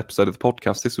old episode of the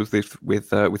podcast. This was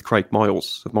with Craig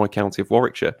Miles of my county of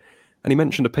Warwickshire. And he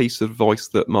mentioned a piece of advice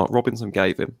that Mark Robinson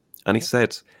gave him. And he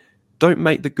said, don't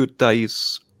make the good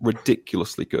days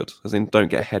ridiculously good, as in don't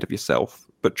get ahead of yourself,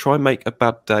 but try and make a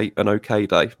bad day an okay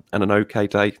day, and an okay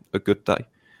day a good day.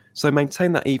 So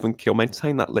maintain that even keel,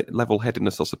 maintain that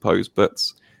level-headedness, I suppose, but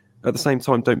at the same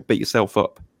time, don't beat yourself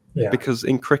up. Yeah. Because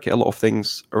in cricket, a lot of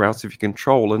things are out of your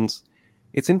control. And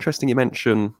it's interesting you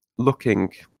mention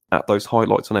looking at those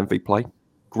highlights on MV Play.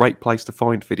 Great place to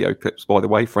find video clips, by the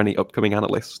way, for any upcoming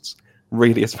analysts.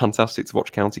 Really is fantastic to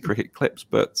watch county cricket clips.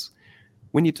 But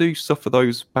when you do suffer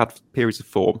those bad periods of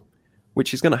form,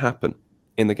 which is going to happen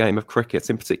in the game of cricket,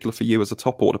 in particular for you as a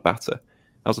top order batter,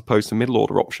 as opposed to middle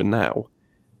order option now,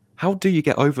 how do you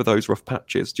get over those rough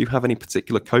patches? Do you have any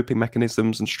particular coping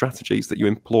mechanisms and strategies that you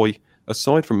employ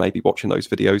aside from maybe watching those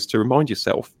videos to remind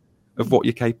yourself of what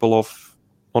you're capable of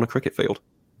on a cricket field?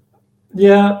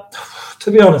 Yeah, to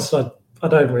be honest, I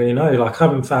don't really know. Like, I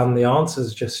haven't found the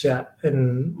answers just yet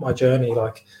in my journey.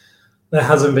 Like, there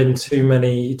hasn't been too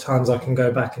many times I can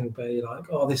go back and be like,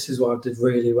 oh, this is where I did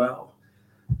really well.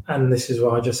 And this is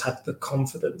where I just had the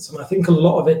confidence. And I think a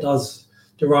lot of it does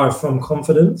derive from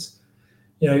confidence.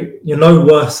 You know, you're no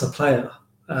worse a player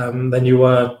than you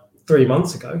were 3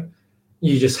 months ago.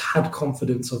 You just had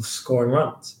confidence of scoring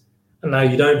runs. And now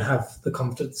you don't have the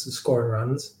confidence of scoring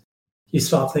runs. You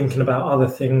start thinking about other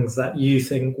things that you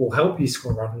think will help you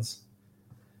score runs.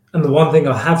 And the one thing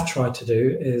I have tried to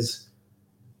do is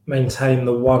maintain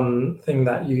the one thing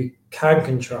that you can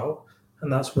control,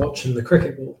 and that's watching the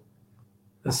cricket ball.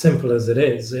 As simple as it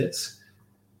is, it's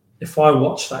if I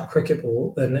watch that cricket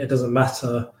ball, then it doesn't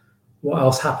matter what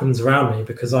else happens around me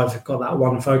because I've got that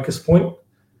one focus point.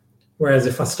 Whereas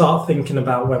if I start thinking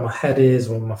about where my head is,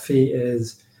 where my feet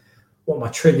is, what my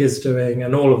trigger's doing,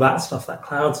 and all of that stuff that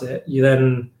clouds it, you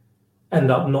then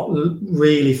end up not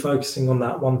really focusing on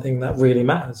that one thing that really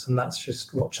matters, and that's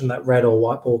just watching that red or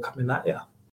white ball coming at you.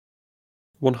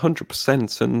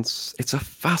 100%, and it's a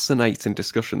fascinating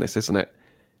discussion, this, isn't it?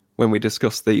 When we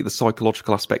discuss the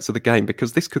psychological aspects of the game,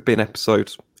 because this could be an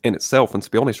episode in itself. And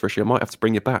to be honest, Rishi, I might have to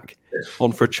bring you back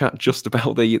on for a chat just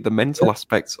about the mental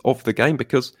aspects of the game,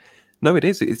 because no,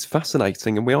 it's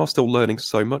fascinating, and we are still learning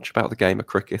so much about the game of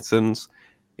cricket, and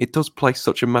it does play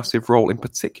such a massive role, in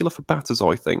particular for batters,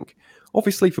 I think.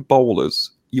 Obviously for bowlers,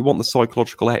 you want the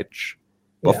psychological edge,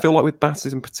 but I feel like with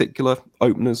batters in particular,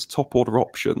 openers, top order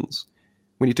options,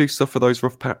 when you do suffer those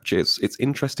rough patches, it's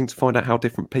interesting to find out how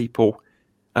different people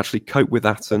actually cope with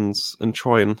that and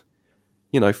try and,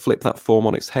 flip that form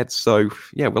on its head. So,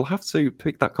 yeah, we'll have to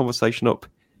pick that conversation up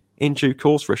in due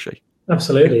course, Rishi.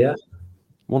 Absolutely, yeah.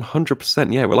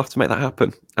 100%, yeah, we'll have to make that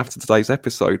happen after today's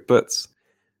episode. But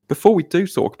before we do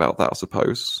talk about that, I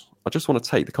suppose, I just want to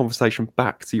take the conversation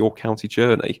back to your county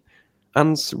journey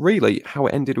and really how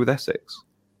it ended with Essex.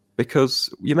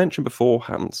 Because you mentioned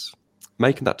beforehand,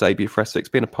 making that debut for Essex,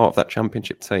 being a part of that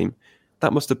championship team,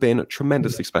 that must have been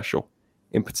tremendously special.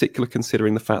 In particular,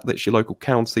 considering the fact that it's your local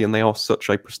county and they are such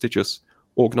a prestigious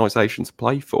organisation to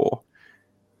play for.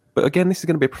 But again, this is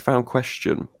going to be a profound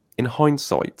question. In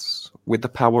hindsight, with the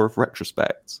power of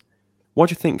retrospect, why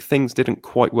do you think things didn't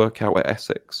quite work out at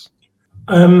Essex?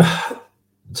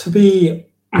 To be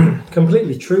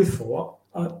completely truthful,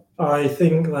 I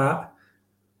think that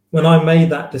when I made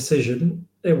that decision,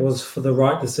 it was for the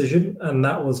right decision, and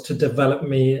that was to develop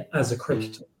me as a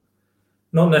cricketer.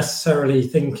 Not necessarily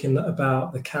thinking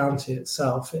about the county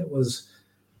itself. It was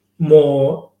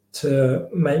more to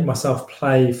make myself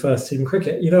play first team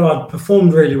cricket. I'd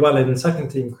performed really well in second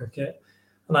team cricket,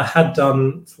 and I had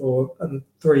done for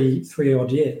three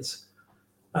odd years.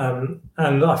 And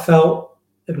I felt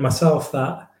in myself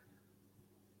that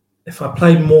if I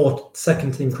played more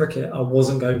second team cricket, I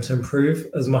wasn't going to improve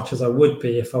as much as I would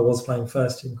be if I was playing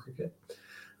first team cricket.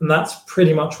 And that's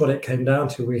pretty much what it came down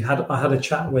to. I had a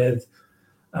chat with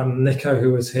Nico,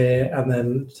 who was here, and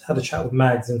then had a chat with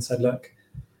Mags and said, look,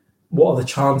 what are the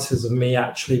chances of me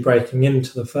actually breaking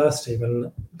into the first team and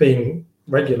being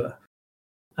regular?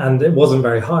 And it wasn't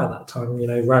very high at that time.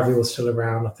 Ravi was still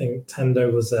around. I think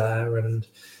Tendo was there, and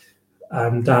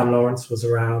Dan Lawrence was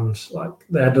around. Like,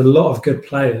 they had a lot of good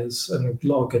players and a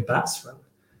lot of good batsmen.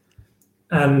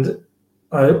 And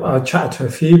I chatted to a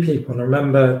few people, and I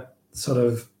remember sort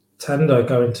of Tendo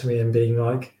going to me and being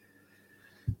like,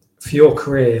 for your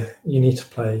career, you need to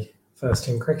play first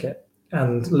team cricket.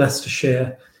 And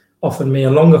Leicestershire offered me a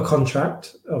longer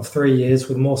contract of 3 years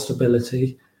with more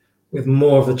stability, with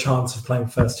more of a chance of playing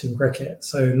first team cricket.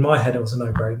 So in my head, it was a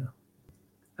no-brainer.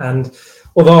 And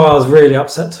although I was really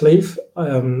upset to leave,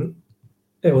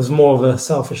 it was more of a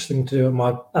selfish thing to do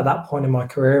at that point in my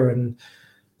career, and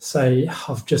say,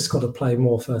 I've just got to play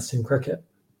more first team cricket.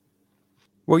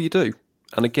 Well, you do.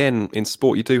 And again, in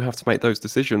sport, you do have to make those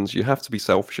decisions. You have to be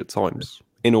selfish at times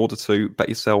in order to bet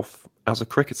yourself as a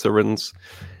cricketer. And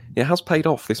it has paid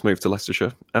off, this move to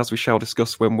Leicestershire, as we shall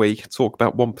discuss when we talk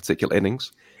about one particular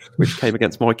innings, which came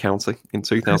against my county in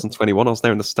 2021. I was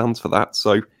there in the stands for that.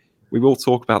 So we will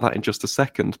talk about that in just a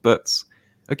second. But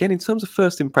again, in terms of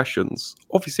first impressions,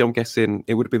 obviously I'm guessing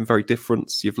it would have been very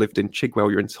different. You've lived in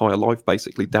Chigwell your entire life,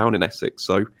 basically down in Essex.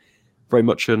 So very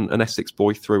much an Essex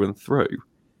boy through and through.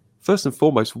 First and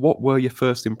foremost, what were your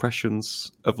first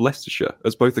impressions of Leicestershire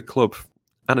as both a club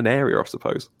and an area, I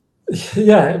suppose?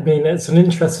 Yeah, I mean, it's an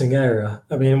interesting area.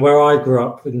 I mean, where I grew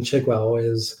up in Chigwell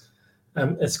is,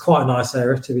 it's quite a nice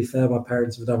area, to be fair. My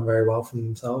parents have done very well for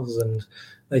themselves, and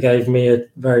they gave me a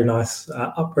very nice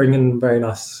upbringing, very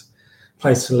nice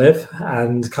place to live.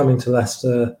 And coming to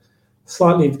Leicester,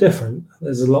 slightly different.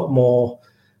 There's a lot more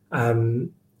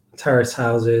terrace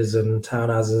houses and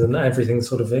townhouses and everything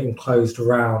sort of enclosed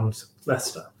around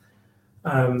Leicester.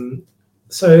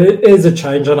 So it is a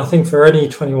change. And I think for any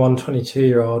 21,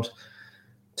 22-year-old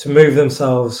to move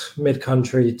themselves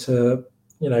mid-country to,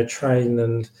 train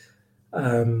and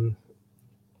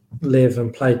live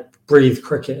and breathe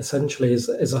cricket essentially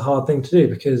is a hard thing to do,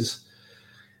 because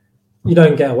you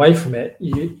don't get away from it.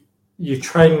 You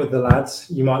train with the lads,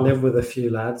 you might live with a few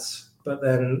lads, but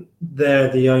then they're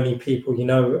the only people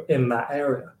in that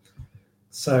area.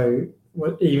 So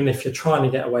even if you're trying to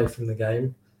get away from the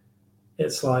game,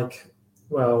 it's like,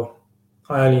 well,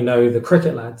 I only know the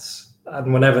cricket lads.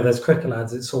 And whenever there's cricket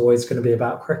lads, it's always going to be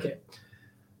about cricket.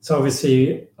 So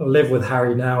obviously I live with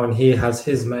Harry now, and he has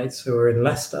his mates who are in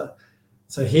Leicester.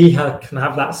 So he can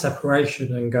have that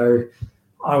separation and go,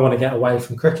 I want to get away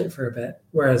from cricket for a bit.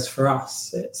 Whereas for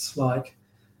us, it's like,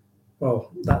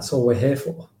 well, that's all we're here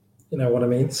for. You know what I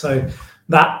mean? So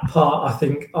that part, I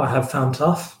think I have found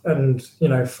tough, and,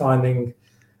 finding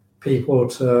people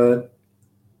to,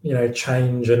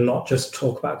 change and not just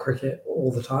talk about cricket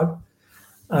all the time.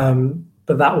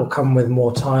 But that will come with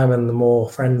more time and the more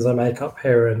friends I make up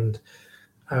here. And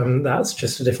that's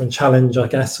just a different challenge, I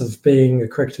guess, of being a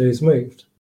cricketer who's moved.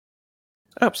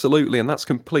 Absolutely, and that's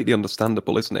completely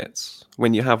understandable, isn't it?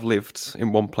 When you have lived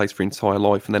in one place for your entire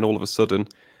life and then all of a sudden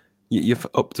you've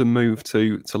upped a move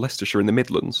to Leicestershire in the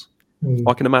Midlands.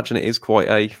 I can imagine it is quite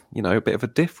a bit of a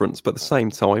difference, but at the same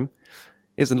time,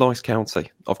 it's a nice county.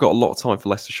 I've got a lot of time for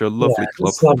Leicestershire, a lovely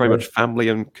club, very much family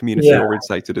and community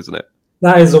orientated, isn't it?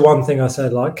 That is the one thing I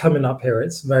said, like coming up here,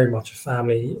 it's very much a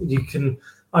family.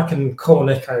 I can call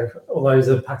Nico, although he's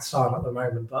in Pakistan at the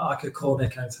moment, but I could call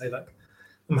Nico and say, look,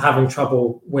 I'm having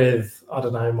trouble with, I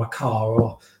don't know, my car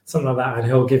or something like that. And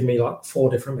he'll give me like 4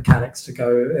 different mechanics to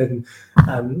go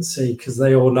and see, because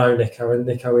they all know Nico, and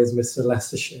Nico is Mr.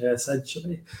 Leicestershire,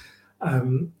 essentially.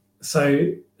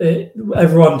 So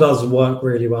everyone does work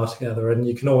really well together, and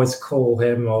you can always call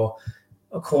him or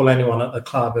call anyone at the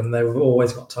club, and they've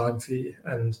always got time for you.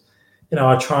 And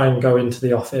I try and go into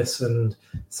the office and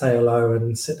say hello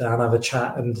and sit down, have a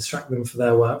chat, and distract them for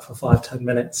their work for 5-10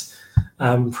 minutes.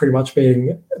 Pretty much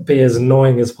be as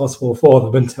annoying as possible for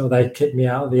them until they kick me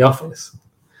out of the office.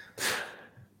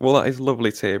 Well, that is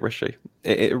lovely to hear, Rishi.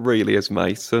 It really is,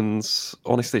 mate. And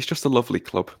honestly, it's just a lovely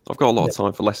club. I've got a lot of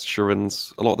time for Leicestershire, and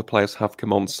a lot of the players have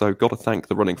come on. So got to thank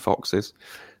the Running Foxes.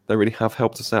 They really have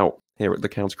helped us out here at the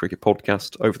County Cricket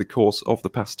Podcast over the course of the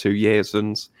past 2 years.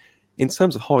 And in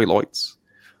terms of highlights,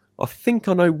 I think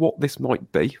I know what this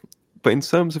might be. But in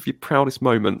terms of your proudest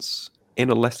moments in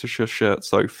a Leicestershire shirt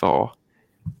so far,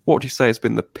 what would you say has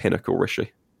been the pinnacle,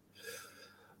 Rishi?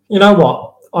 You know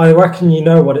what? I reckon you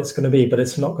know what it's going to be, but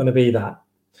it's not going to be that.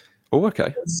 Oh,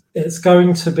 okay. It's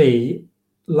going to be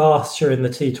last year in the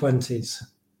T20s.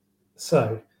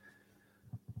 So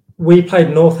we played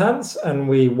Northants and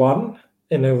we won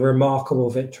in a remarkable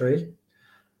victory.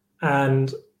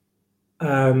 And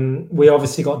we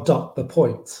obviously got docked the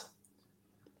points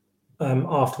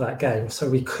after that game. So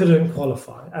we couldn't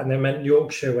qualify, and it meant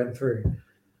Yorkshire went through.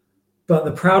 But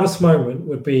the proudest moment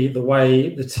would be the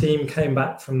way the team came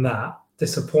back from that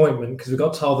disappointment, because we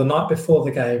got told the night before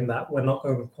the game that we're not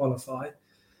going to qualify,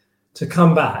 to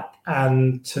come back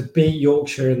and to beat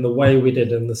Yorkshire in the way we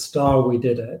did and the style we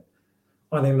did it.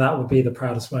 I think that would be the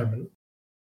proudest moment.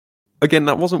 Again,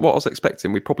 that wasn't what I was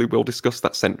expecting. We probably will discuss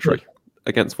that century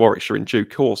against Warwickshire in due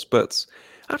course. But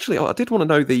actually, I did want to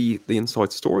know the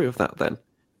inside story of that then,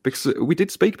 because we did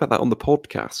speak about that on the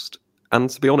podcast. And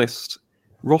to be honest,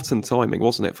 rotten timing,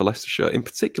 wasn't it, for Leicestershire, in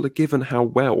particular, given how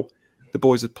well the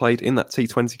boys had played in that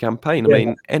T20 campaign. I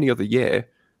mean, any other year,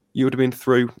 you would have been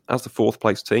through as the 4th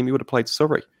place team. You would have played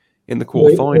Surrey in the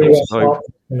quarterfinals.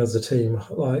 As a team,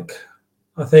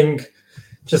 I think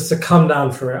just to come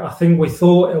down for it, I think we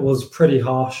thought it was pretty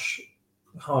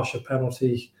harsher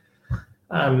penalty,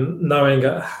 knowing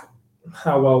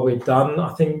how well we'd done.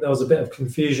 I think there was a bit of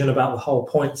confusion about the whole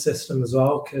point system as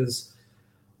well, because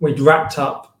we'd racked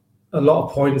up a lot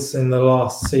of points in the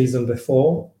last season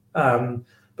before.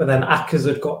 But then Akkers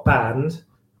had got banned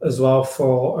as well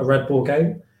for a red ball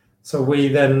game. So we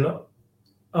then,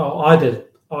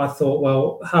 I thought,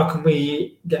 well, how can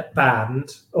we get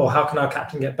banned, or how can our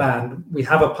captain get banned? We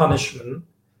have a punishment,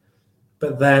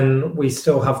 but then we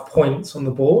still have points on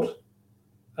the board.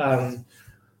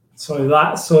 So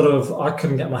that sort of, I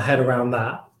couldn't get my head around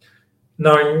that.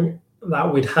 Knowing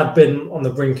that we'd had been on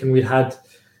the brink, and we'd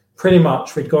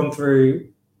gone through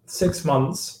 6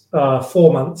 months,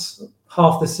 4 months,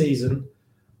 half the season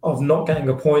of not getting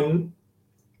a point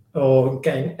or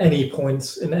getting any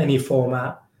points in any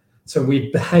format. So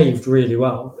we behaved really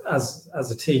well as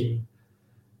a team.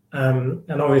 And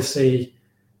obviously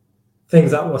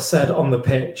things that were said on the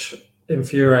pitch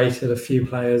infuriated a few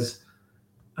players.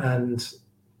 And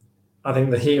I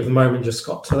think the heat of the moment just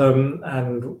got to them,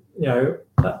 and,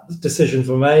 decisions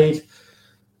were made,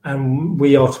 and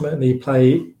we ultimately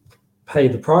paid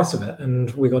the price of it,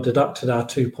 and we got deducted our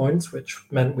 2 points, which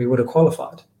meant we would have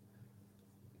qualified.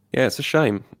 Yeah, it's a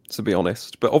shame, to be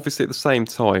honest. But obviously at the same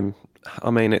time,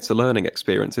 I mean, it's a learning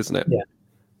experience, isn't it? Yeah.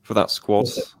 For that squad.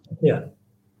 Yeah.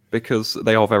 Because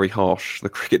they are very harsh, the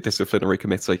Cricket Disciplinary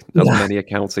Committee. As many a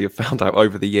county have found out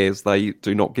over the years, they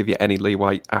do not give you any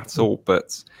leeway at all.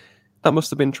 But that must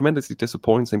have been tremendously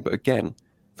disappointing. But again,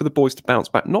 for the boys to bounce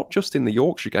back, not just in the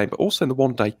Yorkshire game, but also in the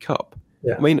One Day Cup.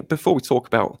 Yeah. I mean, before we talk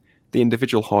about the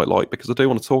individual highlight, because I do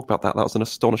want to talk about that. That was an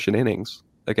astonishing innings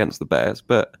against the Bears.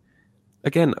 But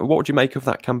Again, what would you make of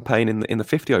that campaign in the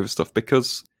 50 over stuff?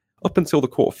 Because up until the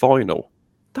quarterfinal,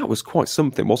 that was quite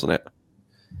something, wasn't it?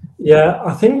 Yeah,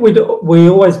 I think we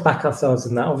always back ourselves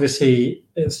in that. Obviously,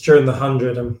 it's during the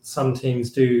 100, and some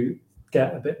teams do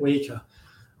get a bit weaker.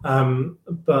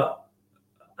 But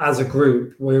as a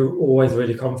group, we're always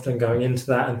really confident going into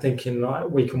that and thinking like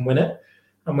we can win it.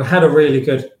 And we had a really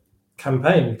good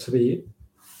campaign. To be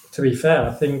fair,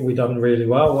 I think we done really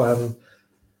well.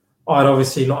 I'd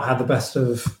obviously not had the best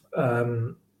of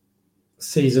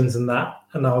seasons in that,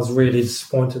 and I was really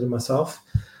disappointed in myself.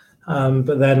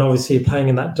 But then obviously playing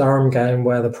in that Durham game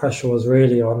where the pressure was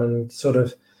really on and sort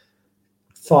of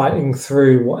fighting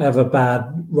through whatever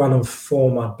bad run of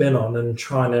form I'd been on and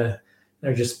trying to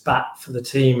just bat for the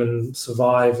team and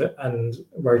survive and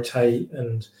rotate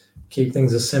and keep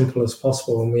things as simple as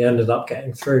possible. And we ended up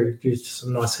getting through due to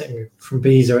some nice hitting from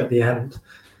Beezer at the end.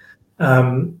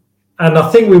 And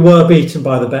I think we were beaten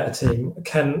by the better team.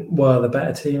 Kent were the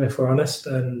better team, if we're honest,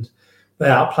 and they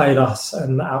outplayed us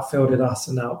and outfielded us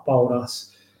and outbowled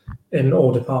us in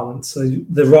all departments. So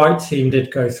the right team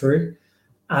did go through,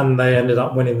 and they ended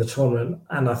up winning the tournament.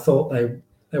 And I thought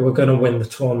they were going to win the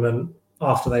tournament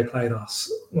after they played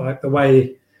us. Like the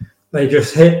way they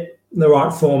just hit the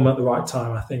right form at the right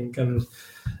time, I think. And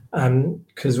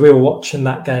because we were watching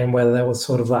that game where there was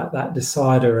sort of like that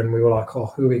decider, and we were like,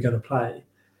 oh, who are we going to play?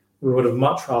 We would have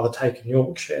much rather taken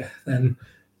Yorkshire than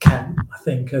Kent, I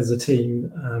think, as a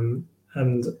team.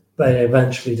 And they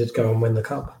eventually did go and win the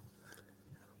cup.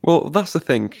 Well, that's the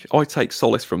thing. I take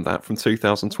solace from that from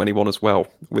 2021 as well,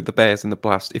 with the Bears in the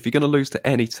Blast. If you're going to lose to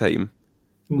any team,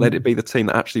 let it be the team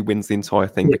that actually wins the entire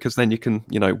thing, because then you can,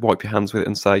 wipe your hands with it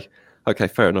and say, okay,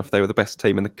 fair enough, they were the best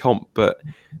team in the comp. But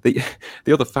the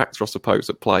other factor, I suppose,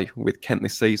 at play with Kent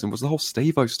this season was the whole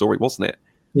Steve-O story, wasn't it?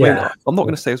 Yeah. I mean, I'm not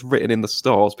going to say it's written in the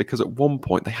stars, because at one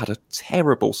point they had a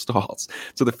terrible start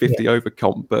to the 50 over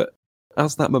comp, but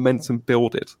as that momentum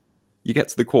builded, you get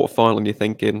to the quarterfinal and you're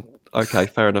thinking, okay,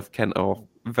 fair enough, Kent are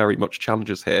very much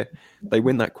challengers here. They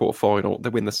win that quarterfinal, they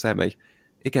win the semi.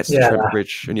 It gets to Trevor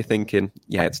Bridge and you're thinking,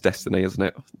 yeah, it's destiny, isn't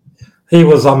it? He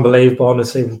was unbelievable,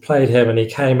 honestly. We played him and he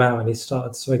came out and he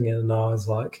started swinging, and I was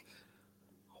like,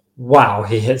 wow,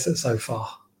 he hits it so far.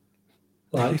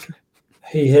 Like,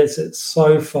 he hits it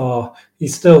so far.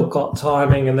 He's still got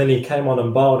timing, and then he came on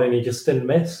and bowled and he just didn't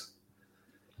miss.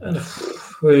 And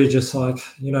we were just like,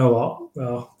 you know what?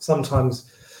 Well,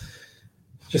 sometimes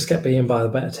just get beaten by the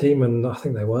better team, and I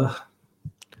think they were.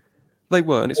 They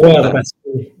were, and it's one of the best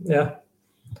team. Yeah.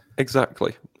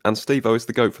 Exactly. And Steve-O is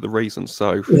the GOAT for the reason,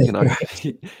 so,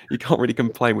 you can't really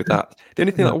complain with that. The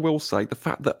only thing that I will say, the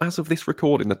fact that as of this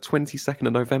recording, the 22nd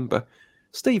of November,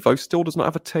 Steve-O still does not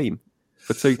have a team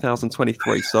for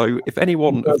 2023. So if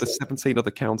anyone of the 17 other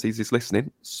counties is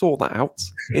listening, sort that out.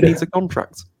 It needs a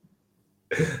contract.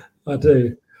 I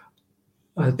do.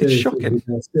 It's shocking.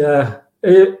 Yeah.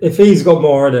 If he's got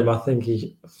more in him, I think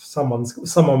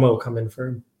someone will come in for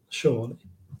him, surely.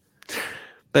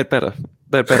 They'd better.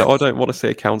 I don't want to see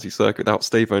a county circuit without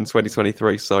Steve-O in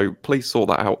 2023, so please sort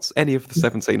that out. Any of the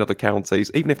 17 other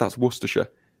counties, even if that's Worcestershire,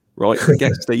 right?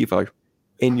 Get Steve-O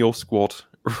in your squad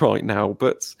right now.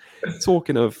 But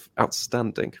talking of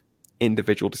outstanding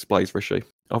individual displays, Rishi,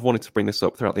 I've wanted to bring this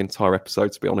up throughout the entire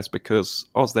episode, to be honest, because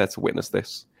I was there to witness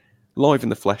this. Live in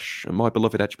the flesh, and my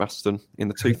beloved Edgbaston in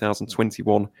the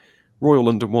 2021 Royal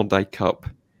London One Day Cup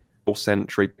or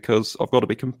century, because I've got to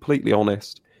be completely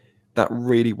honest, that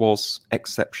really was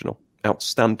exceptional,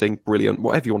 outstanding, brilliant,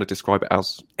 whatever you want to describe it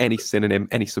as. Any synonym,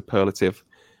 any superlative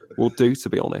will do, to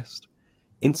be honest.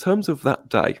 In terms of that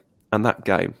day and that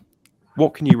game,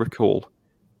 what can you recall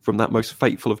from that most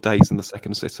fateful of days in the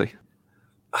second city?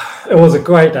 It was a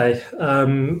great day.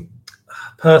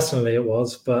 Personally, it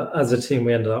was, but as a team,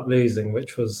 we ended up losing,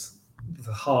 which was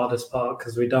the hardest part,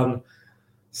 because we'd done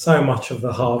so much of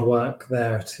the hard work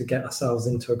there to get ourselves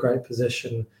into a great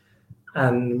position.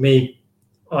 And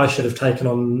I should have taken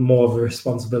on more of a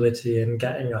responsibility in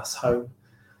getting us home.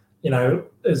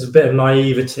 There's a bit of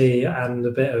naivety and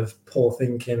a bit of poor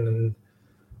thinking. And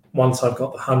once I'd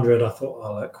got the 100, I thought,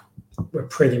 oh, look, we're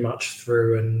pretty much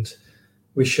through, and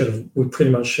we pretty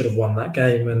much should have won that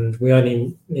game. And we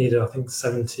only needed, I think,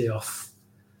 70 off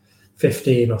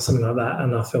 15 or something like that.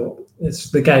 And I thought,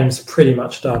 the game's pretty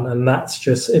much done. And that's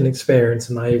just inexperience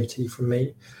and naivety from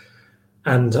me.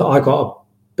 And I got a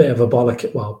bit of a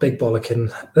big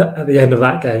bollocking at the end of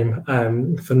that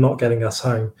game for not getting us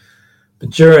home. But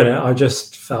during it, I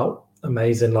just felt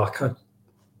amazing. Like I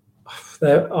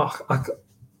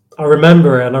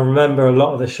remember it, and I remember a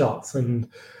lot of the shots, and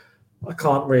I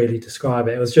can't really describe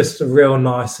it. It was just a real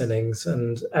nice innings,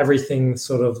 and everything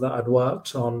sort of that I'd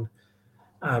worked on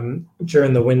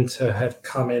during the winter had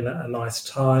come in at a nice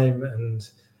time, and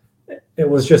it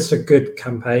was just a good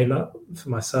campaign for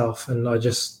myself, and I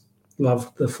just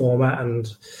loved the format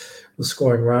and was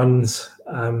scoring runs,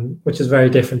 which is very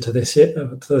different to this year,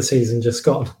 to the season just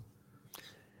gone.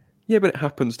 Yeah, but it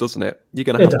happens, doesn't it? You're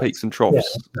going to have peaks and troughs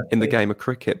exactly. in the game of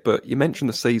cricket. But you mentioned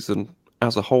the season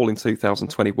as a whole in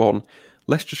 2021.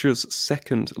 Leicestershire's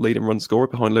second leading run scorer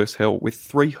behind Lewis Hill with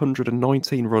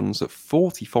 319 runs at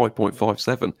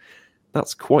 45.57.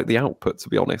 That's quite the output, to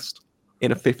be honest,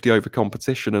 in a 50-over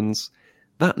competition. And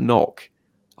that knock,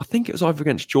 I think it was either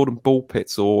against Jordan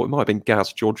Bullpitts or it might have been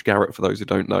Gaz, George Garrett, for those who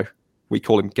don't know. We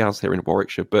call him Gaz here in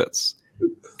Warwickshire. But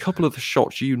a couple of the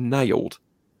shots you nailed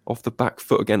off the back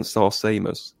foot against our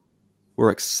seamers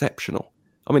were exceptional.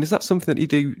 I mean, is that something that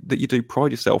you do pride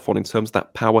yourself on in terms of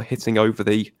that power hitting over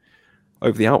the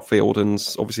outfield and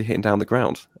obviously hitting down the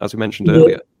ground, as we mentioned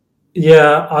earlier?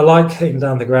 Yeah, I like hitting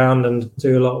down the ground and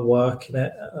do a lot of work in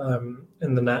it,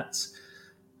 in the nets,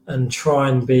 and try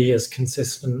and be as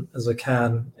consistent as I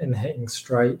can in hitting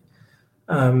straight.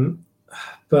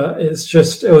 But it was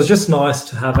just nice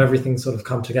to have everything sort of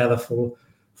come together for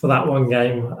that one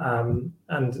game,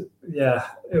 and yeah,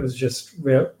 it was just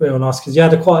real nice because you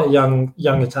had quite a young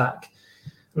attack,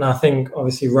 and I think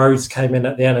obviously Rhodes came in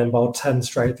at the end and bowled 10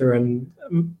 straight through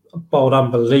and bowled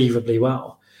unbelievably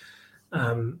well.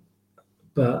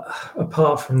 But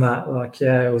apart from that,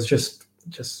 it was just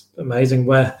amazing,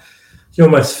 where you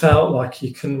almost felt like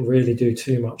you couldn't really do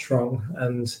too much wrong,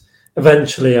 and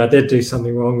eventually I did do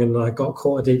something wrong and I got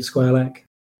caught a deep square leg.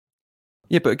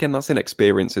 Yeah, but again, that's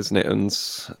inexperience, isn't it? And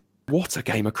what a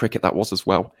game of cricket that was as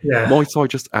well. Yeah. Might I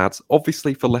just add,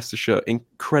 obviously for Leicestershire,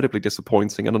 incredibly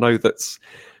disappointing. And I know that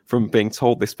from being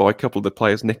told this by a couple of the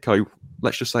players, Nico,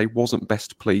 let's just say, wasn't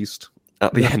best pleased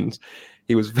at the end.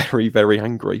 He was very, very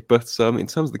angry. But in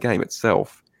terms of the game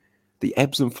itself, the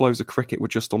ebbs and flows of cricket were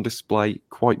just on display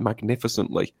quite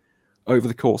magnificently over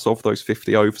the course of those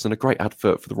 50 overs, and a great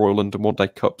advert for the Royal London One Day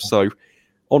Cup. So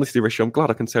honestly, Rishi, I'm glad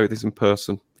I can tell you this in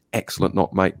person. Excellent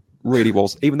knock, mate. Really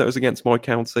was. Even though it was against my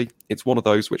county, it's one of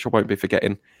those which I won't be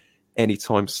forgetting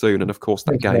anytime soon. And of course,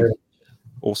 that game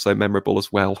also memorable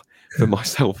as well for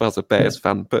myself as a Bears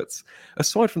fan. But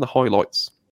aside from the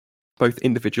highlights, both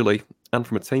individually and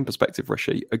from a team perspective,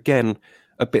 Rishi, again,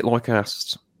 a bit like I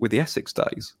asked with the Essex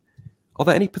days, are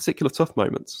there any particular tough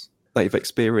moments that you've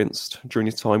experienced during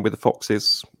your time with the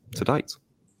Foxes to date?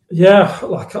 Yeah,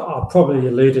 I probably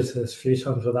alluded to this a few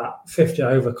times, but that 50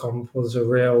 over comp was a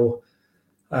real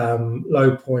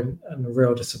low point and a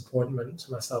real disappointment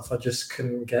to myself. I just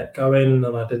couldn't get going,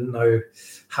 and I didn't know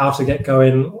how to get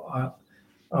going. I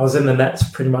was in the nets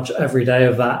pretty much every day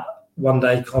of that one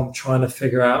day comp, trying to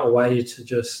figure out a way to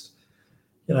just,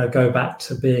 go back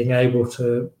to being able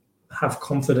to have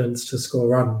confidence to score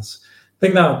runs. I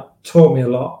think that taught me a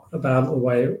lot about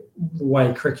the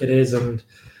way cricket is, and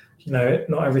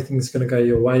not everything's going to go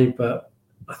your way, but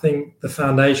I think the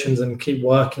foundations and keep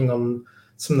working on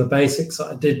some of the basics that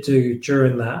I did do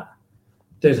during that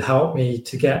did help me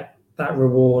to get that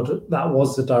reward. That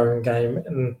was the Durham game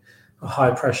in a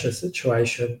high pressure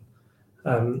situation,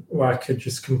 where I could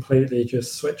just completely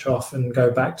just switch off and go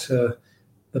back to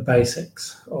the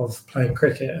basics of playing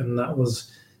cricket. And that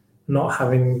was not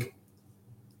having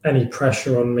any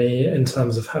pressure on me in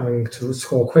terms of having to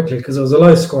score quickly, because it was a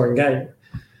low scoring game.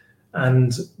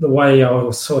 And the way I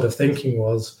was sort of thinking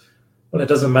was, well, it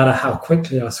doesn't matter how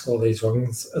quickly I score these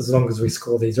runs as long as we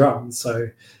score these runs. So,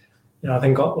 I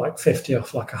think got 50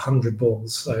 off 100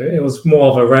 balls. So it was more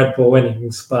of a red ball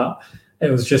innings, but it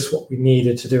was just what we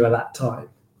needed to do at that time.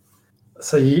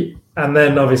 So, and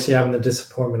then obviously having the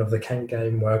disappointment of the Kent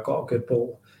game where I got a good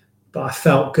ball, but I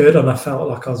felt good and I felt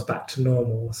like I was back to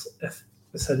normal,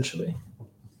 essentially.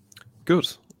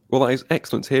 Good. Well, that is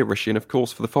excellent to hear, Rishi. And of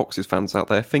course, for the Foxes fans out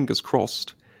there, fingers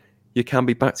crossed, you can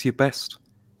be back to your best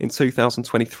in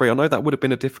 2023. I know that would have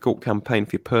been a difficult campaign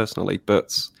for you personally,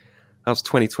 but as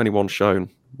 2021 shown,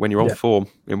 when you're on form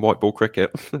in white ball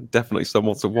cricket, definitely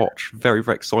someone to watch. Very,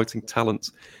 very exciting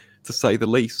talent, to say the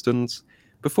least. And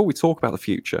before we talk about the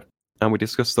future, and we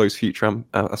discuss those future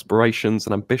aspirations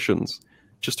and ambitions,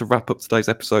 just to wrap up today's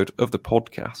episode of the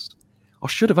podcast, I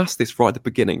should have asked this right at the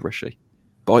beginning, Rishi.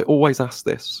 But I always ask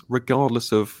this,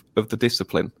 regardless of the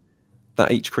discipline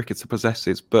that each cricketer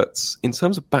possesses. But in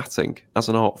terms of batting as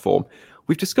an art form,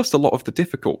 we've discussed a lot of the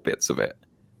difficult bits of it.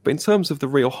 But in terms of the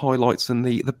real highlights and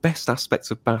the best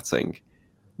aspects of batting,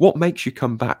 what makes you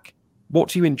come back? What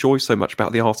do you enjoy so much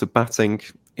about the art of batting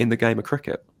in the game of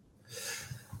cricket?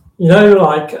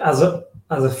 As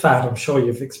a fan, I'm sure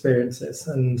you've experienced this,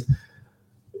 and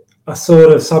I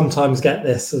sort of sometimes get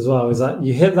this as well, is that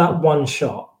you hit that one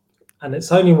shot and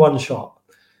it's only one shot,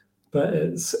 but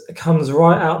it comes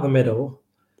right out the middle,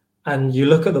 and you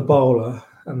look at the bowler,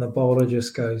 and the bowler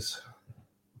just goes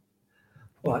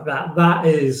like that. That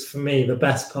is, for me, the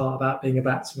best part about being a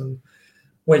batsman,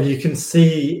 when you can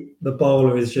see the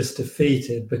bowler is just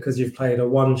defeated because you've played a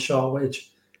one shot,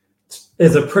 which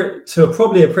is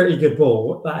probably a pretty good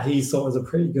ball that he thought was a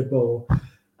pretty good ball,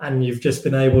 and you've just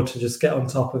been able to just get on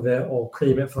top of it or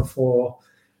cream it for 4,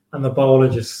 and the bowler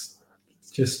just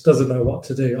doesn't know what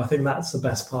to do. I think that's the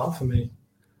best part for me.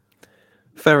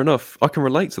 Fair enough. I can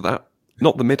relate to that.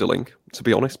 Not the middling, to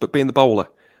be honest, but being the bowler.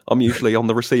 I'm usually on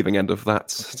the receiving end of that,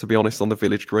 to be honest, on the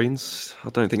village greens. I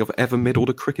don't think I've ever middled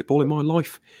a cricket ball in my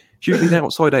life. It's usually the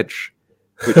outside edge,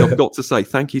 which I've got to say,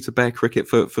 thank you to Bear Cricket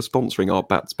for sponsoring our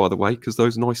bats, by the way, because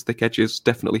those nice thick edges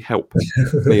definitely help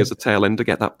me as a tail ender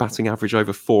get that batting average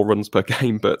over 4 runs per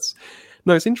game. But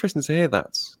no, it's interesting to hear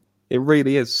that. It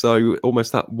really is. So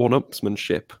almost that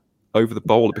one-upsmanship over the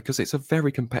bowler, because it's a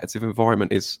very competitive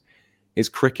environment, is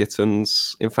cricket. And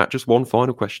in fact, just one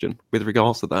final question with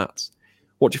regards to that.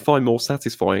 What do you find more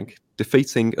satisfying,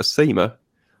 defeating a seamer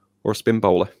or a spin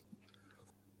bowler?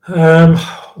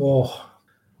 Well,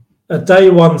 a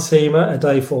day 1 seamer, a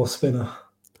day 4 spinner.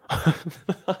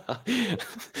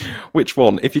 Which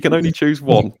one? If you can only choose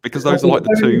one, because those are like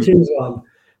the two. Choose one.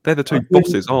 They're the two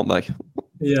bosses, aren't they?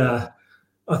 Yeah,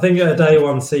 I think a day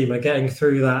 1 seamer, getting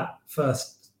through that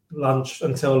first lunch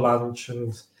until lunch,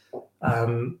 and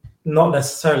not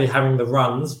necessarily having the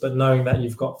runs, but knowing that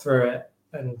you've got through it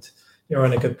and you're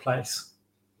in a good place.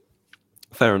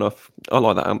 Fair enough. I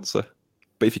like that answer.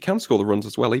 But if you can score the runs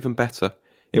as well, even better.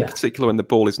 In particular, when the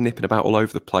ball is nipping about all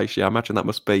over the place. Yeah, I imagine that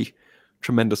must be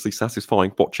tremendously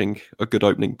satisfying, watching a good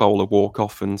opening bowler walk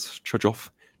off and trudge off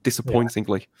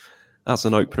disappointingly as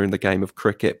an opener in the game of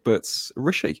cricket. But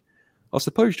Rishi, I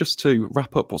suppose just to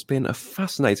wrap up what's been a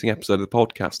fascinating episode of the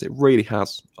podcast, it really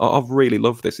has. I've really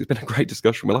loved this. It's been a great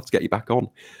discussion. We'll have to get you back on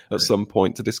at some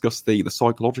point to discuss the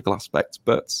psychological aspect.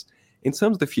 But in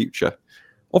terms of the future,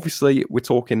 obviously we're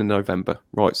talking in November,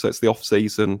 right? So it's the off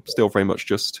season, still very much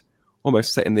just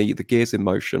almost setting the gears in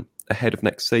motion ahead of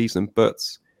next season. But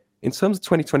in terms of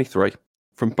 2023,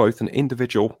 from both an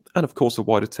individual and of course a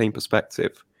wider team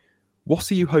perspective,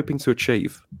 what are you hoping to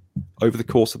achieve over the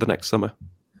course of the next summer?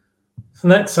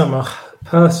 Next summer,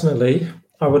 personally,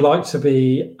 I would like to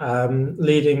be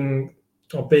leading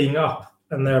or being up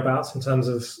and thereabouts in terms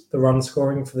of the run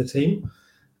scoring for the team.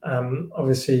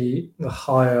 Obviously, the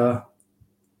higher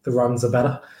the runs, the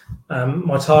better.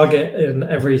 My target in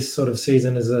every sort of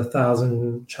season is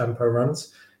 1,000 Champo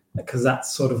runs, because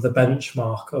that's sort of the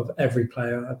benchmark of every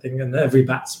player, I think, and every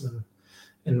batsman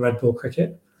in red ball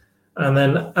cricket. And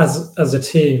then as a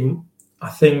team, I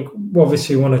think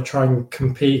obviously we want to try and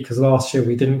compete, because last year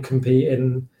we didn't compete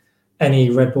in any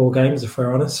red ball games, if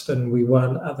we're honest, and we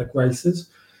weren't at the races.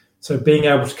 So being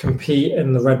able to compete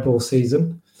in the red ball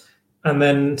season and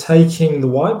then taking the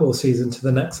white ball season to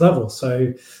the next level.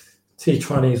 So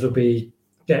T20s will be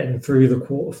getting through the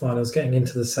quarterfinals, getting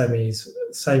into the semis.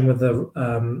 Same with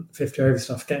the 50 over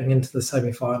stuff, getting into the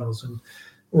semi-finals and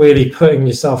really putting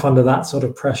yourself under that sort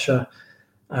of pressure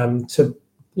to,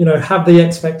 have the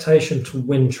expectation to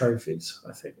win trophies.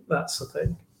 I think that's the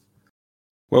thing.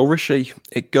 Well, Rishi,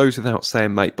 it goes without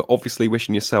saying, mate, but obviously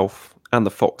wishing yourself and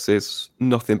the Foxes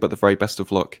nothing but the very best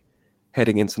of luck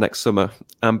heading into next summer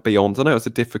and beyond. I know it's a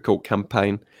difficult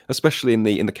campaign, especially in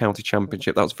the county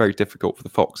championship. That was very difficult for the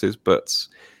Foxes, but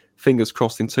fingers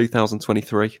crossed in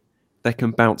 2023 they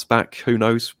can bounce back. Who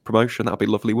knows? Promotion, that'd be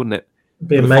lovely, wouldn't it? It'd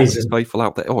be amazing. Foxes faithful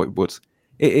out there. Oh, it would.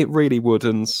 It really would.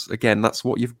 And again, that's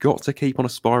what you've got to keep on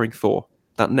aspiring for,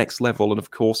 that next level. And of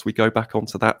course, we go back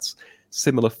onto that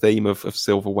similar theme of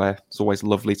silverware. It's always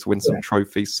lovely to win some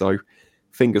trophies. So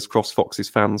fingers crossed, Foxes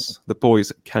fans, the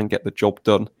boys can get the job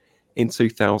done in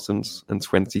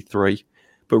 2023.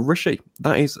 But Rishi,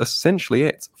 that is essentially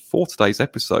it for today's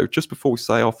episode. Just before we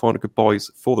say our final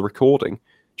goodbyes for the recording,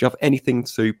 do you have anything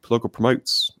to plug or promote?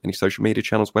 Any social media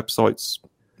channels, websites,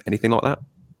 anything like that?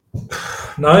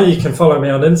 No, you can follow me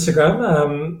on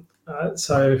Instagram.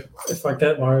 So if I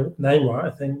get my name right, I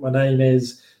think my name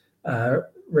is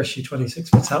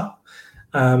Rishi26 Patel.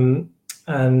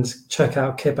 And check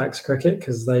out Kipax Cricket,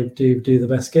 because they do the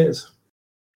best gears.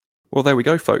 Well, there we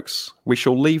go, folks. We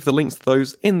shall leave the links to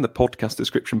those in the podcast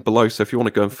description below. So if you want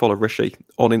to go and follow Rishi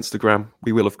on Instagram,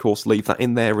 we will, of course, leave that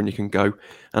in there and you can go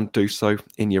and do so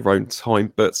in your own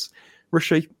time. But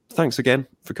Rishi, thanks again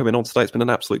for coming on today. It's been an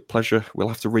absolute pleasure. We'll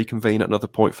have to reconvene at another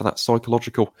point for that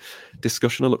psychological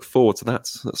discussion. I look forward to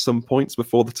that at some points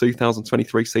before the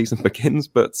 2023 season begins.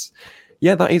 But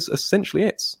yeah, that is essentially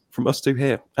it from us two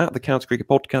here at the County Cricket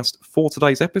Podcast for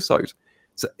today's episode.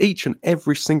 So each and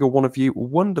every single one of you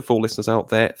wonderful listeners out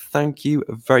there, thank you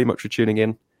very much for tuning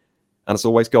in. And as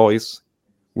always, guys,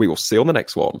 we will see you on the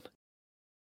next one.